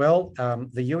 Well,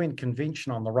 the UN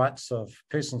Convention on the Rights of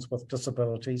Persons with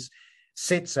Disabilities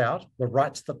sets out the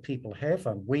rights that people have,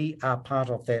 and we are part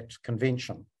of that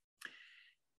convention.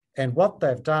 And what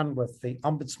they've done with the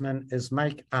Ombudsman is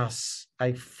make us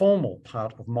a formal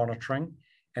part of monitoring,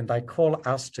 and they call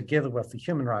us together with the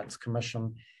Human Rights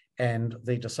Commission and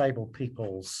the Disabled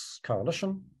People's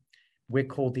Coalition. We're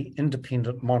called the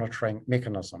Independent Monitoring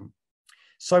Mechanism.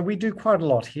 So we do quite a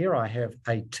lot here. I have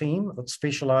a team that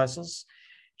specialises.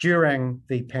 During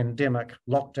the pandemic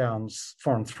lockdowns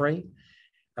 4 and 3,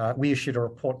 we issued a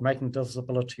report, Making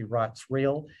Disability Rights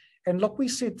Real. And look, we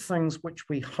said things which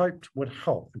we hoped would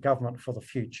help the government for the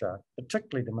future,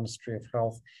 particularly the Ministry of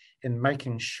Health, in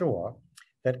making sure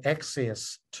that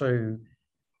access to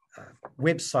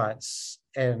websites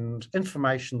and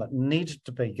information that needed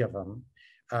to be given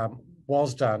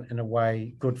was done in a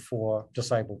way good for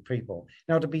disabled people.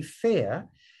 Now, to be fair,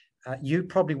 you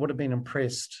probably would have been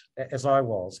impressed, as I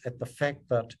was, at the fact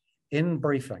that in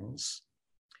briefings,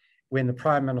 when the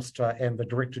Prime Minister and the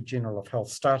Director General of Health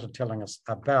started telling us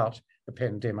about the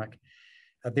pandemic,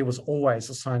 there was always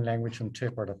a sign language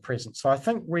interpreter present. So I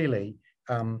think really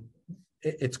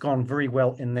it's gone very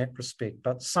well in that respect,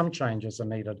 but some changes are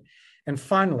needed. And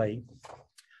finally,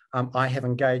 I have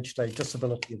engaged a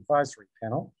disability advisory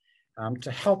panel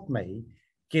to help me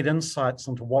get insights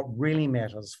into what really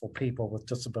matters for people with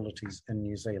disabilities in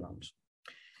New Zealand.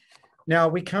 Now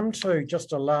we come to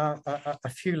just a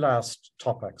few last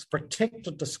topics,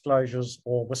 protected disclosures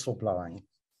or whistleblowing.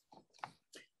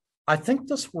 I think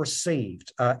this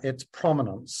received its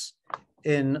prominence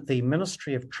in the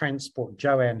Ministry of Transport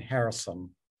Joanne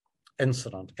Harrison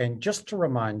incident. And just to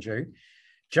remind you,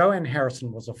 Joanne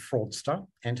Harrison was a fraudster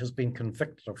and has been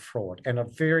convicted of fraud, and a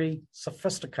very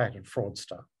sophisticated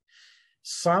fraudster.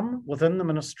 Some within the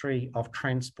Ministry of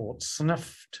Transport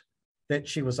sniffed that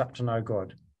she was up to no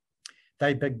good.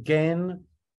 They began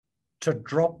to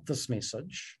drop this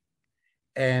message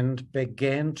and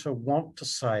began to want to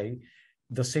say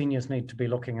the seniors need to be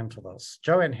looking into this.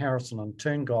 Joanne Harrison in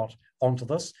turn got onto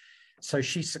this. So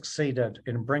she succeeded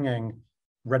in bringing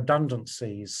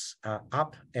redundancies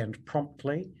up and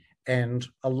promptly, and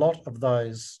a lot of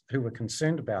those who were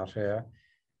concerned about her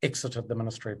exited the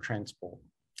Ministry of Transport.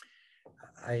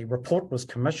 A report was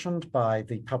commissioned by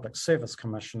the Public Service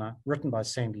Commissioner, written by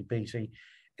Sandy Beattie,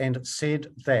 and it said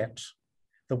that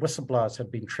the whistleblowers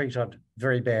had been treated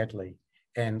very badly,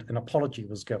 and an apology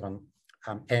was given,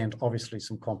 and obviously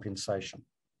some compensation.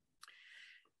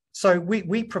 So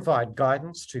we provide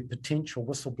guidance to potential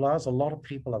whistleblowers. A lot of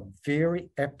people are very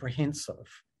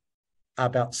apprehensive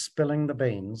about spilling the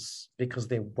beans because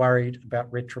they're worried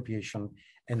about retribution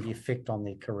and the effect on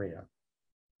their career.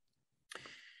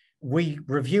 We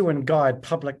review and guide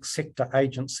public sector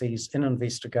agencies in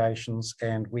investigations,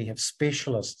 and we have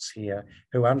specialists here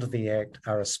who under the Act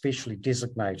are especially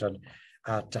designated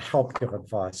to help give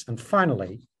advice. And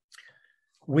finally,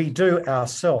 we do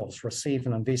ourselves receive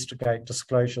and investigate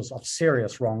disclosures of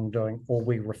serious wrongdoing, or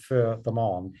we refer them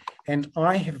on. And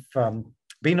I have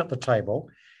been at the table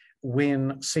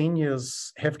when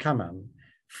seniors have come in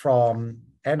from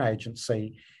an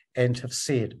agency and have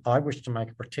said, I wish to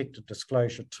make a protected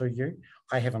disclosure to you.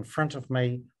 I have in front of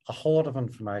me a whole lot of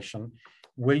information.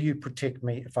 Will you protect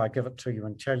me if I give it to you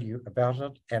and tell you about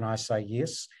it? And I say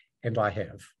yes, and I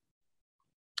have.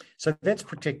 So that's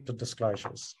protected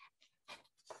disclosures.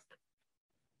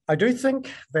 I do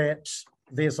think that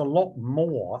there's a lot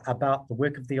more about the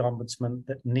work of the Ombudsman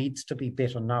that needs to be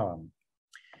better known.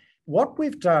 What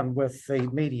we've done with the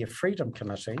Media Freedom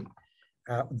Committee,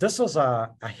 this is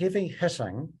a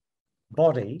heavy-hitting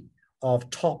body of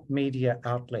top media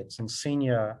outlets and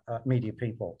senior media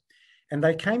people. And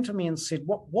they came to me and said,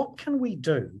 what can we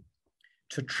do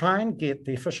to try and get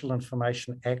the Official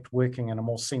Information Act working in a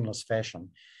more seamless fashion?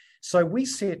 So we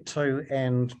set to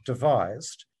and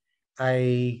devised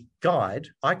a guide.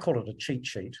 I call it a cheat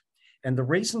sheet. And the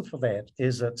reason for that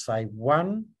is it's a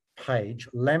one-page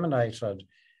laminated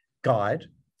guide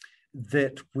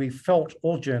that we felt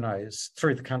all journos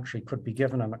through the country could be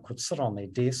given, and it could sit on their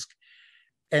desk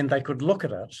and they could look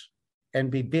at it and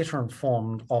be better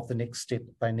informed of the next step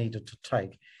they needed to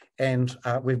take. And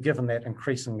we've given that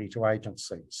increasingly to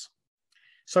agencies.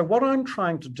 So what I'm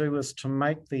trying to do is to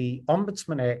make the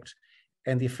Ombudsman Act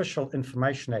and the Official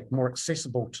Information Act more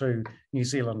accessible to New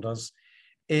Zealanders.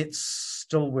 It's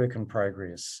still work in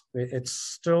progress. It's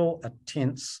still a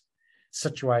tense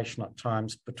situation at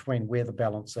times between where the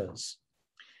balance is.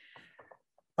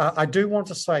 I do want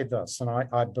to say this, and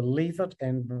I believe it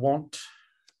and want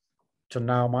to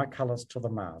nail my colours to the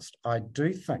mast. I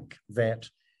do think that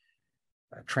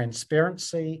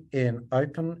transparency in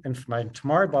open information,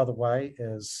 tomorrow, by the way,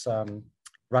 is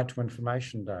Right to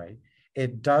Information Day.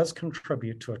 It does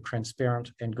contribute to a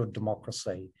transparent and good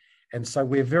democracy. And so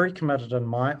we're very committed in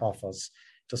my office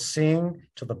to seeing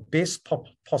to the best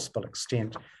possible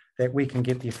extent that we can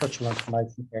get the Official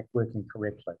Information Act working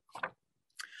correctly.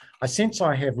 I sense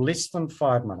I have less than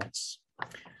 5 minutes.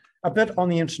 A bit on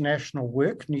the international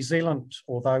work. New Zealand,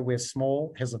 although we're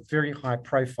small, has a very high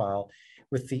profile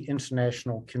with the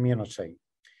international community.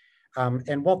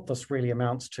 And what this really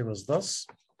amounts to is this.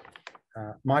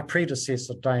 My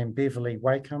predecessor, Dame Beverly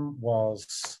Wakeham,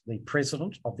 was the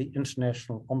president of the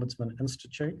International Ombudsman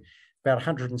Institute. About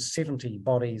 170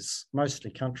 bodies,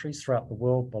 mostly countries throughout the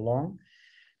world, belong.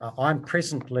 I'm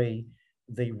presently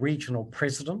the regional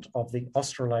president of the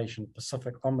Australasian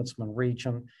Pacific Ombudsman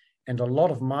region, and a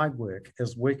lot of my work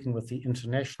is working with the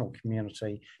international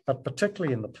community, but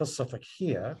particularly in the Pacific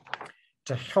here,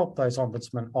 to help those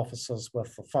ombudsman officers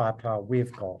with the firepower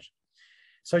we've got.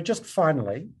 So just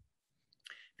finally,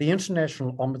 the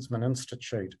International Ombudsman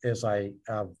Institute is a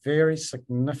very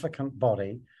significant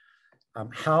body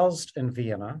housed in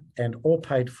Vienna and all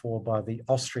paid for by the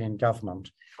Austrian government.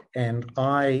 And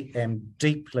I am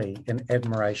deeply in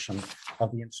admiration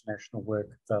of the international work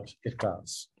that it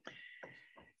does.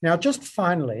 Now, just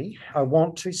finally, I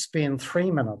want to spend 3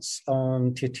 minutes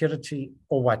on Te Tiriti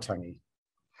o Waitangi.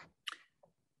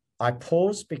 I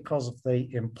pause because of the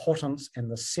importance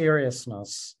and the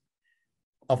seriousness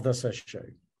of this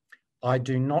issue. I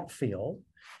do not feel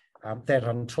that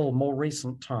until more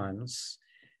recent times,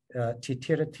 Te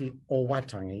Tiriti o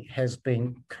Waitangi has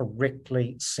been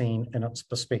correctly seen in its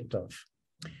perspective.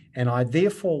 And I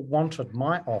therefore wanted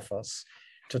my office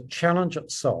to challenge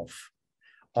itself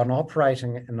on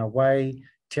operating in a way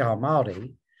te ao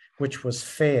Māori, which was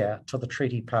fair to the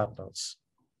treaty partners.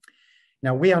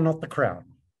 Now, we are not the Crown.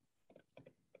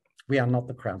 We are not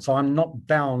the Crown. So I'm not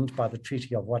bound by the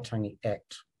Treaty of Waitangi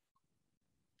Act.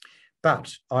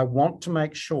 But I want to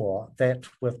make sure that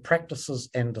with practices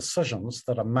and decisions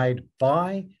that are made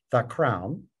by the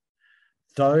Crown,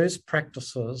 those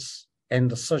practices and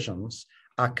decisions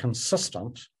are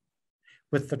consistent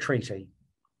with the treaty.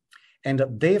 And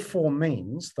it therefore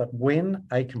means that when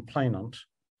a complainant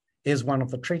is one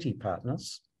of the treaty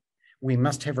partners, we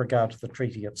must have regard to the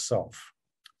treaty itself.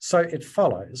 So it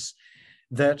follows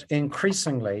that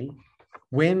increasingly,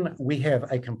 when we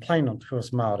have a complainant who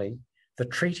is Māori, the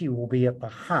treaty will be at the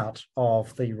heart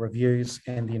of the reviews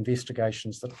and the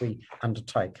investigations that we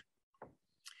undertake.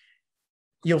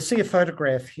 You'll see a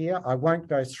photograph here. I won't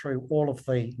go through all of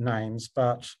the names,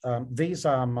 but these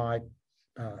are my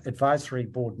advisory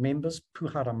board members,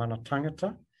 Puhara Mana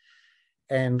Tangata,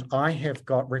 and I have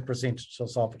got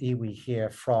representatives of iwi here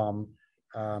from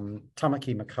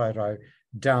Tamaki Makaurau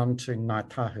down to Ngāi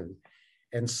Tahu.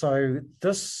 And so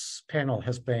this panel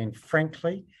has been,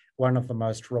 frankly, one of the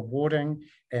most rewarding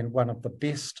and one of the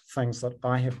best things that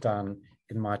I have done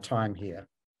in my time here.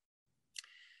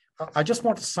 I just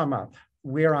want to sum up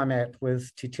where I'm at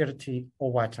with Te Tiriti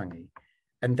o Waitangi,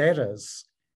 and that is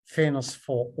fairness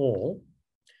for all,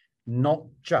 not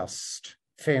just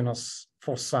fairness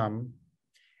for some,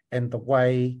 and the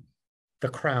way the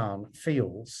Crown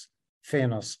feels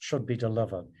fairness should be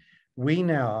delivered. We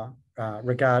now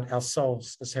regard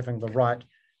ourselves as having the right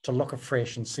to look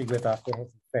afresh and see whether there has in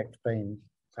fact been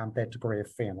that degree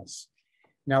of fairness.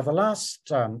 Now, the last,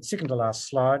 second to last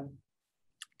slide,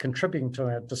 contributing to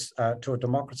a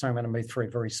democracy, I'm going to move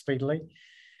through very speedily.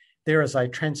 There is a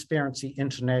Transparency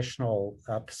International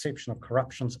Perception of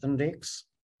Corruptions Index.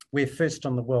 We're first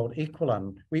in the world equal,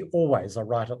 and we always are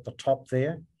right at the top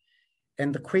there.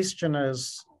 And the question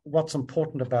is, what's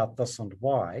important about this and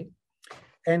why?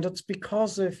 And it's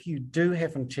because if you do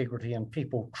have integrity and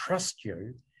people trust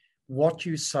you, what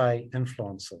you say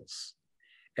influences.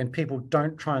 And people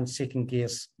don't try and second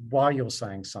guess why you're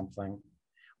saying something.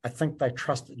 I think they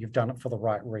trust that you've done it for the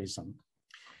right reason.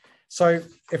 So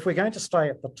if we're going to stay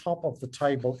at the top of the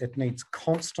table, it needs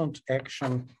constant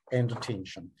action and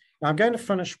attention. Now I'm going to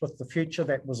finish with the future.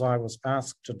 That was I was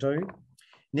asked to do.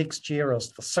 Next year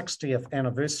is the 60th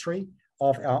anniversary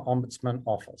of our Ombudsman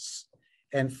office.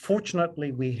 And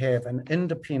fortunately, we have an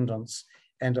independence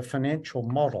and a financial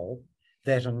model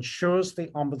that ensures the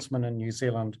Ombudsman in New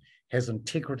Zealand has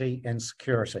integrity and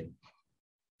security.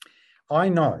 I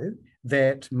know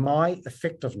that my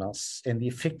effectiveness and the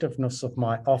effectiveness of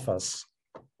my office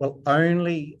will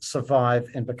only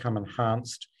survive and become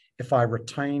enhanced if I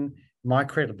retain my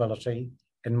credibility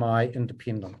and my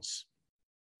independence.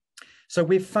 So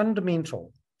we're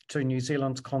fundamental to New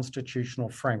Zealand's constitutional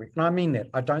framework. And I mean that,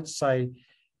 I don't say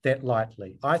that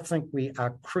lightly. I think we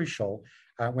are crucial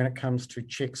when it comes to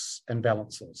checks and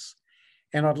balances.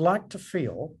 And I'd like to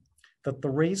feel that the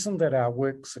reason that our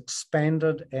work's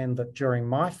expanded and that during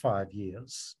my 5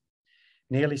 years,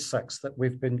 nearly 6, that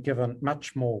we've been given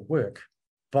much more work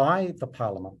by the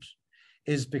Parliament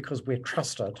is because we're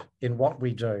trusted in what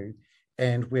we do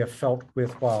and we're felt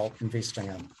worthwhile investing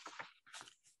in.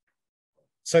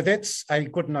 So that's a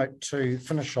good note to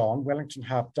finish on. Wellington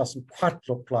Harp doesn't quite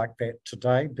look like that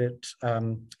today, but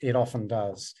it often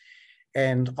does.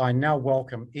 And I now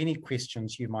welcome any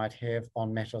questions you might have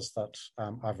on matters that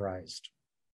I've raised.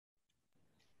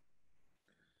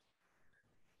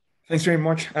 Thanks very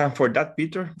much for that,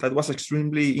 Peter. That was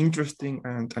extremely interesting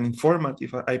and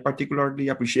informative. I particularly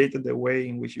appreciated the way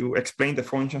in which you explained the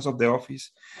functions of the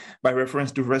office by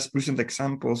reference to recent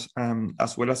examples,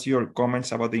 as well as your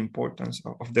comments about the importance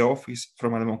of the office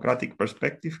from a democratic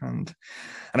perspective. And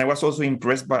I was also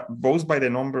impressed by both by the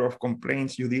number of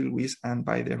complaints you deal with and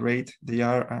by the rate they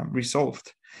are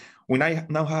resolved. We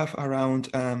now have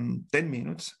around 10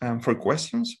 minutes for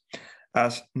questions.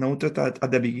 As noted at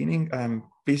the beginning,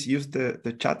 please use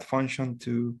the chat function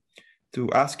to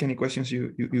ask any questions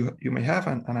you may have,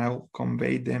 and I'll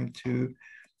convey them to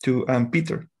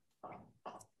Peter.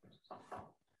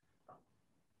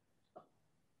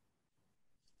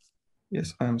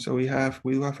 Yes, so we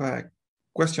do have a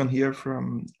question here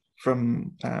from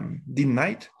Dean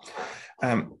Knight,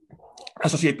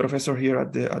 associate professor here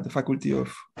at the Faculty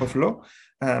of Law.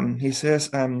 He says,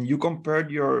 you compared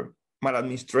your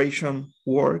maladministration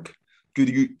work to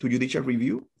judicial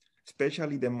review,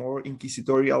 especially the more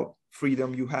inquisitorial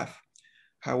freedom you have.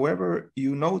 However,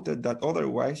 you noted that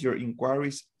otherwise your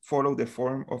inquiries follow the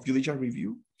form of judicial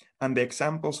review, and the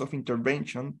examples of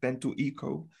intervention tend to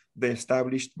echo the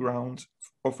established grounds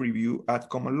of review at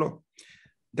common law.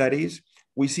 That is,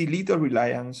 we see little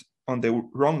reliance on the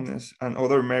wrongness and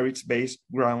other merits-based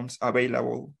grounds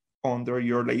available under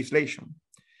your legislation.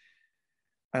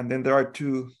 And then there are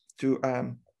two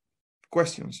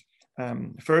questions.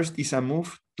 First, is a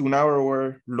move to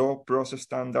narrower law process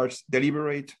standards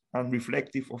deliberate and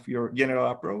reflective of your general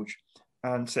approach?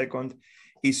 And second,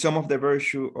 is some of the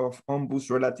virtue of ombuds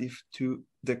relative to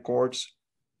the court's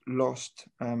lost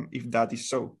if that is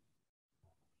so?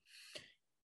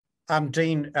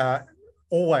 Dean,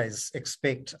 always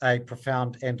expect a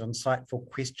profound and insightful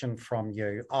question from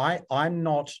you. I'm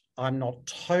not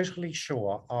totally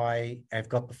sure I have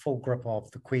got the full grip of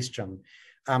the question.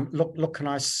 Look, can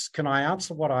I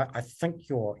answer what I think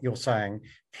you're saying?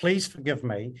 Please forgive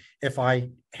me if I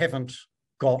haven't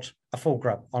got a full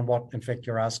grip on what, in fact,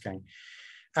 you're asking.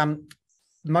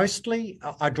 Mostly,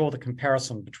 I draw the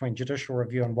comparison between judicial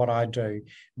review and what I do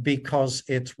because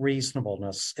it's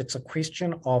reasonableness. It's a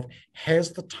question of,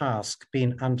 has the task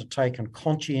been undertaken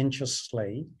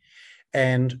conscientiously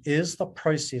and is the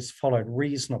process followed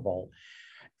reasonable?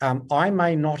 I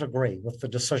may not agree with the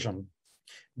decision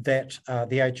that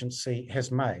the agency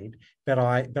has made, but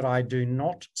I do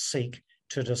not seek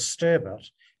to disturb it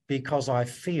because I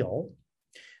feel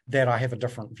that I have a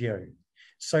different view.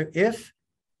 So if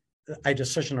a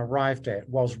decision arrived at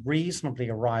was reasonably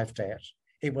arrived at,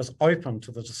 it was open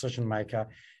to the decision maker,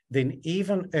 then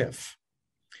even if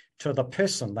to the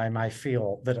person they may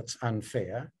feel that it's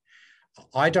unfair,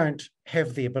 I don't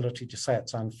have the ability to say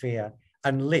it's unfair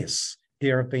unless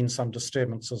there have been some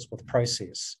disturbances with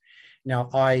process. Now,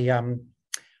 I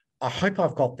hope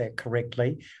I've got that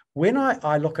correctly. When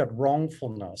I look at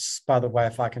wrongfulness, by the way,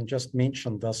 if I can just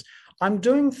mention this, I'm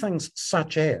doing things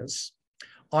such as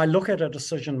I look at a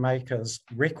decision maker's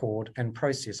record and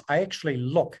process. I actually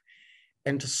look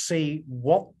and to see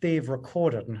what they've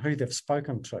recorded and who they've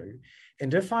spoken to.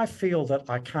 And if I feel that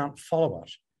I can't follow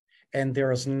it and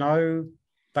there is no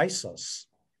basis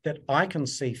that I can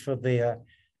see for their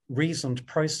reasoned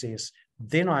process,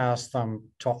 then I ask them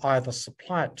to either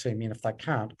supply it to me, and if they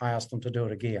can't, I ask them to do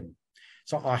it again.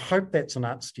 So I hope that's an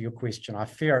answer to your question. I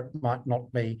fear it might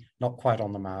not be not quite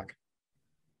on the mark.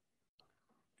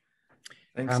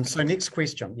 Thanks. So next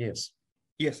question, yes.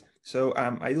 Yes, so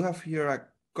I do have here a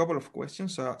couple of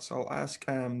questions. So I'll ask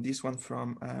this one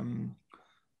from,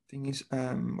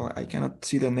 well, I cannot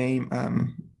see the name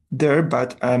there,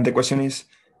 but the question is,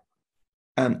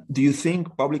 do you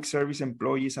think public service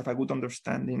employees have a good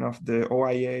understanding of the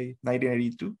OIA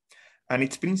 1982 and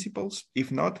its principles? If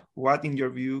not, what in your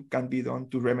view can be done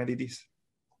to remedy this?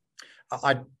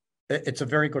 It's a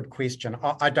very good question.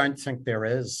 I don't think there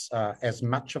is as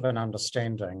much of an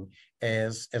understanding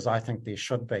as I think there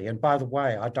should be. And by the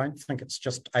way, I don't think it's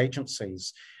just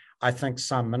agencies. I think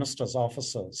some ministers'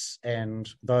 offices and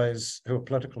those who are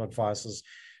political advisors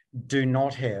do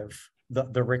not have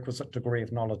the requisite degree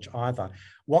of knowledge either.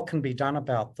 What can be done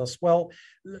about this? Well,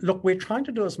 look, we're trying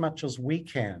to do as much as we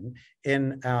can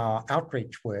in our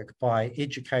outreach work by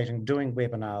educating, doing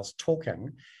webinars,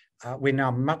 talking. We're now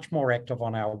much more active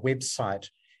on our website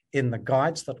in the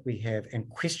guides that we have and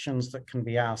questions that can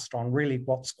be asked on really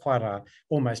what's quite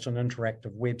almost an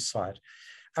interactive website.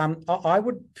 I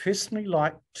would personally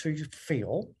like to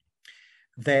feel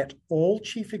that all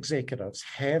chief executives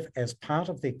have, as part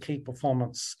of their key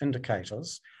performance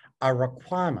indicators, a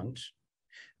requirement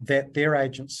that their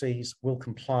agencies will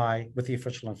comply with the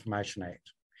Official Information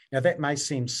Act. Now, that may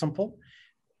seem simple,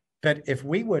 but if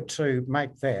we were to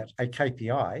make that a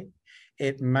KPI,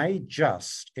 it may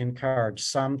just encourage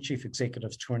some chief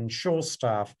executives to ensure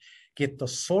staff get the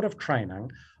sort of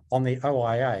training on the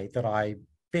OIA that I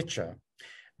betcha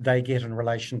they get in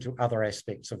relation to other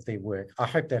aspects of their work. I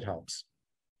hope that helps.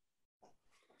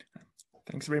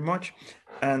 Thanks very much.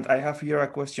 And I have here a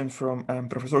question from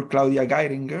Professor Claudia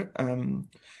Geiringer.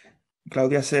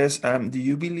 Claudia says, do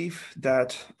you believe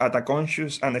that at a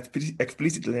conscious and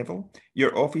explicit level,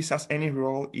 your office has any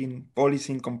role in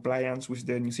policing compliance with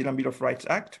the New Zealand Bill of Rights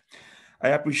Act? I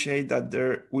appreciate that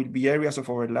there will be areas of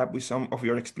overlap with some of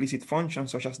your explicit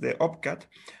functions, such as the OPCAT,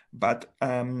 but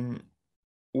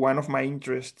one of my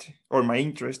interest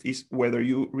is whether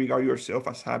you regard yourself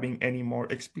as having any more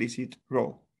explicit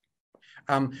role.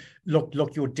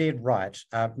 Look, you're dead right.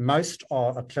 Most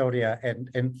of Claudia,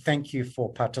 and thank you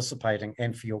for participating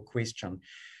and for your question.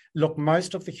 Look,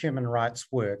 most of the human rights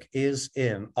work is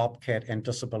in OPCAT and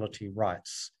disability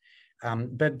rights.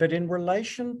 But in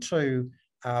relation to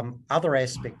other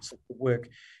aspects of the work,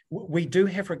 we do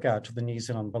have regard to the New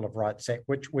Zealand Bill of Rights Act,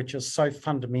 which is so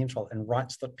fundamental in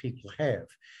rights that people have.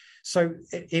 So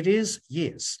it is,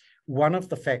 yes, one of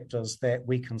the factors that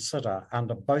we consider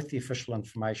under both the Official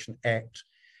Information Act,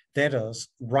 that is,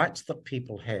 rights that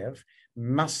people have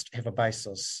must have a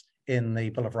basis in the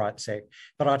Bill of Rights Act.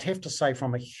 But I'd have to say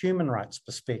from a human rights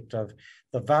perspective,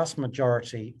 the vast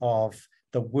majority of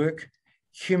the work,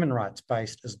 human rights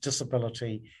based, is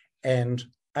disability and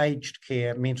aged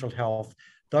care, mental health,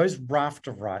 those raft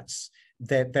of rights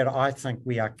that I think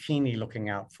we are keenly looking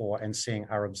out for and seeing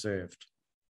are observed.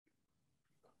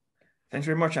 Thanks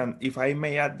very much. And if I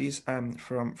may add this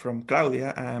from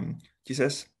Claudia, she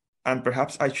says, and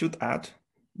perhaps I should add,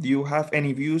 do you have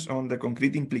any views on the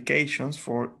concrete implications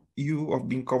for you of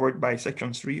being covered by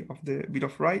Section 3 of the Bill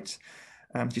of Rights?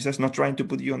 She says, not trying to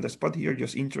put you on the spot here,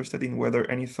 just interested in whether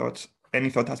any thought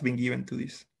has been given to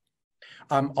this.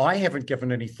 I haven't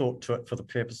given any thought to it for the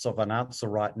purpose of an answer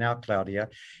right now, Claudia.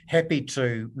 Happy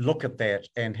to look at that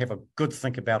and have a good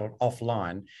think about it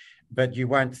offline, but you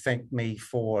won't thank me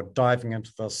for diving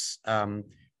into this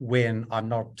when I'm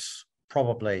not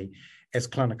probably as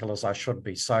clinical as I should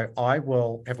be. So I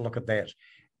will have a look at that,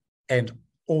 and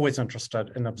always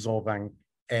interested in absorbing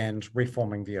and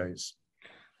reforming views.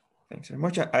 Thanks very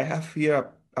much. I have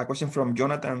here a question from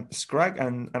Jonathan Scragg,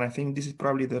 and I think this is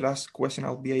probably the last question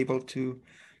I'll be able to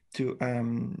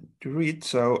read.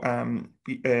 So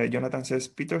Jonathan says,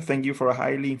 Peter, thank you for a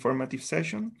highly informative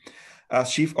session.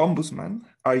 As Chief Ombudsman,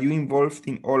 are you involved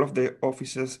in all of the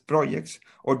office's projects,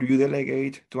 or do you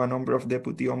delegate to a number of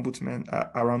deputy ombudsmen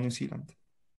around New Zealand?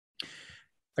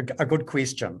 A good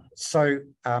question. So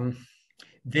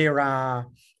there are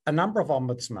a number of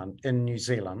ombudsmen in New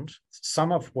Zealand,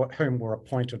 some of whom were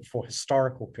appointed for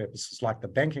historical purposes, like the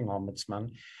Banking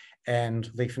Ombudsman and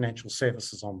the Financial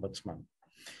Services Ombudsman.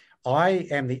 I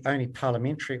am the only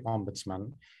parliamentary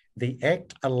ombudsman. The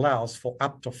Act allows for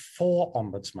up to 4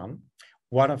 ombudsmen,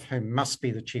 one of whom must be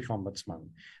the Chief Ombudsman.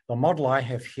 The model I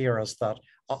have here is that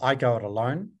I go it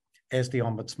alone as the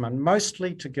ombudsman,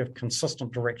 mostly to give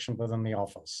consistent direction within the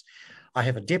office. I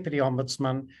have a deputy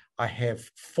ombudsman, I have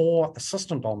 4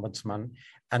 assistant ombudsmen,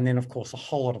 and then of course a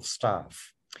whole lot of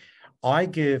staff. I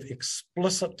give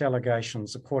explicit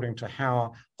delegations according to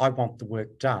how I want the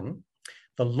work done.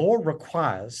 The law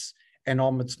requires an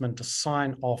ombudsman to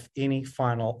sign off any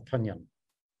final opinion.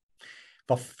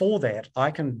 Before that,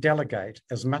 I can delegate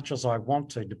as much as I want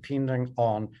to, depending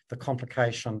on the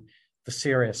complication, the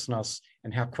seriousness,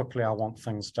 and how quickly I want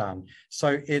things done.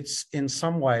 So it's in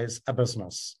some ways a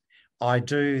business. I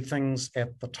do things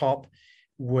at the top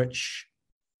which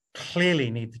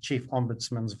clearly need the Chief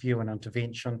Ombudsman's view and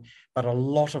intervention, but a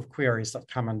lot of queries that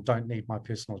come in don't need my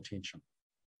personal attention.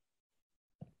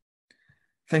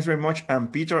 Thanks very much,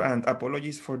 Peter, and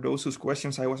apologies for those whose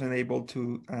questions I wasn't able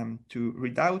to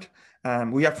read out.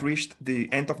 We have reached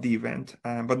the end of the event,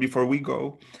 but before we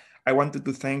go, I wanted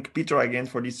to thank Peter again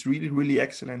for this really, really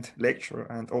excellent lecture,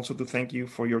 and also to thank you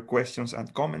for your questions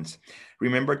and comments.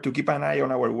 Remember to keep an eye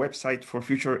on our website for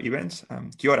future events.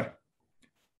 Kia ora.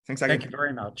 Thanks again. Thank you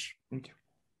very much. Thank you.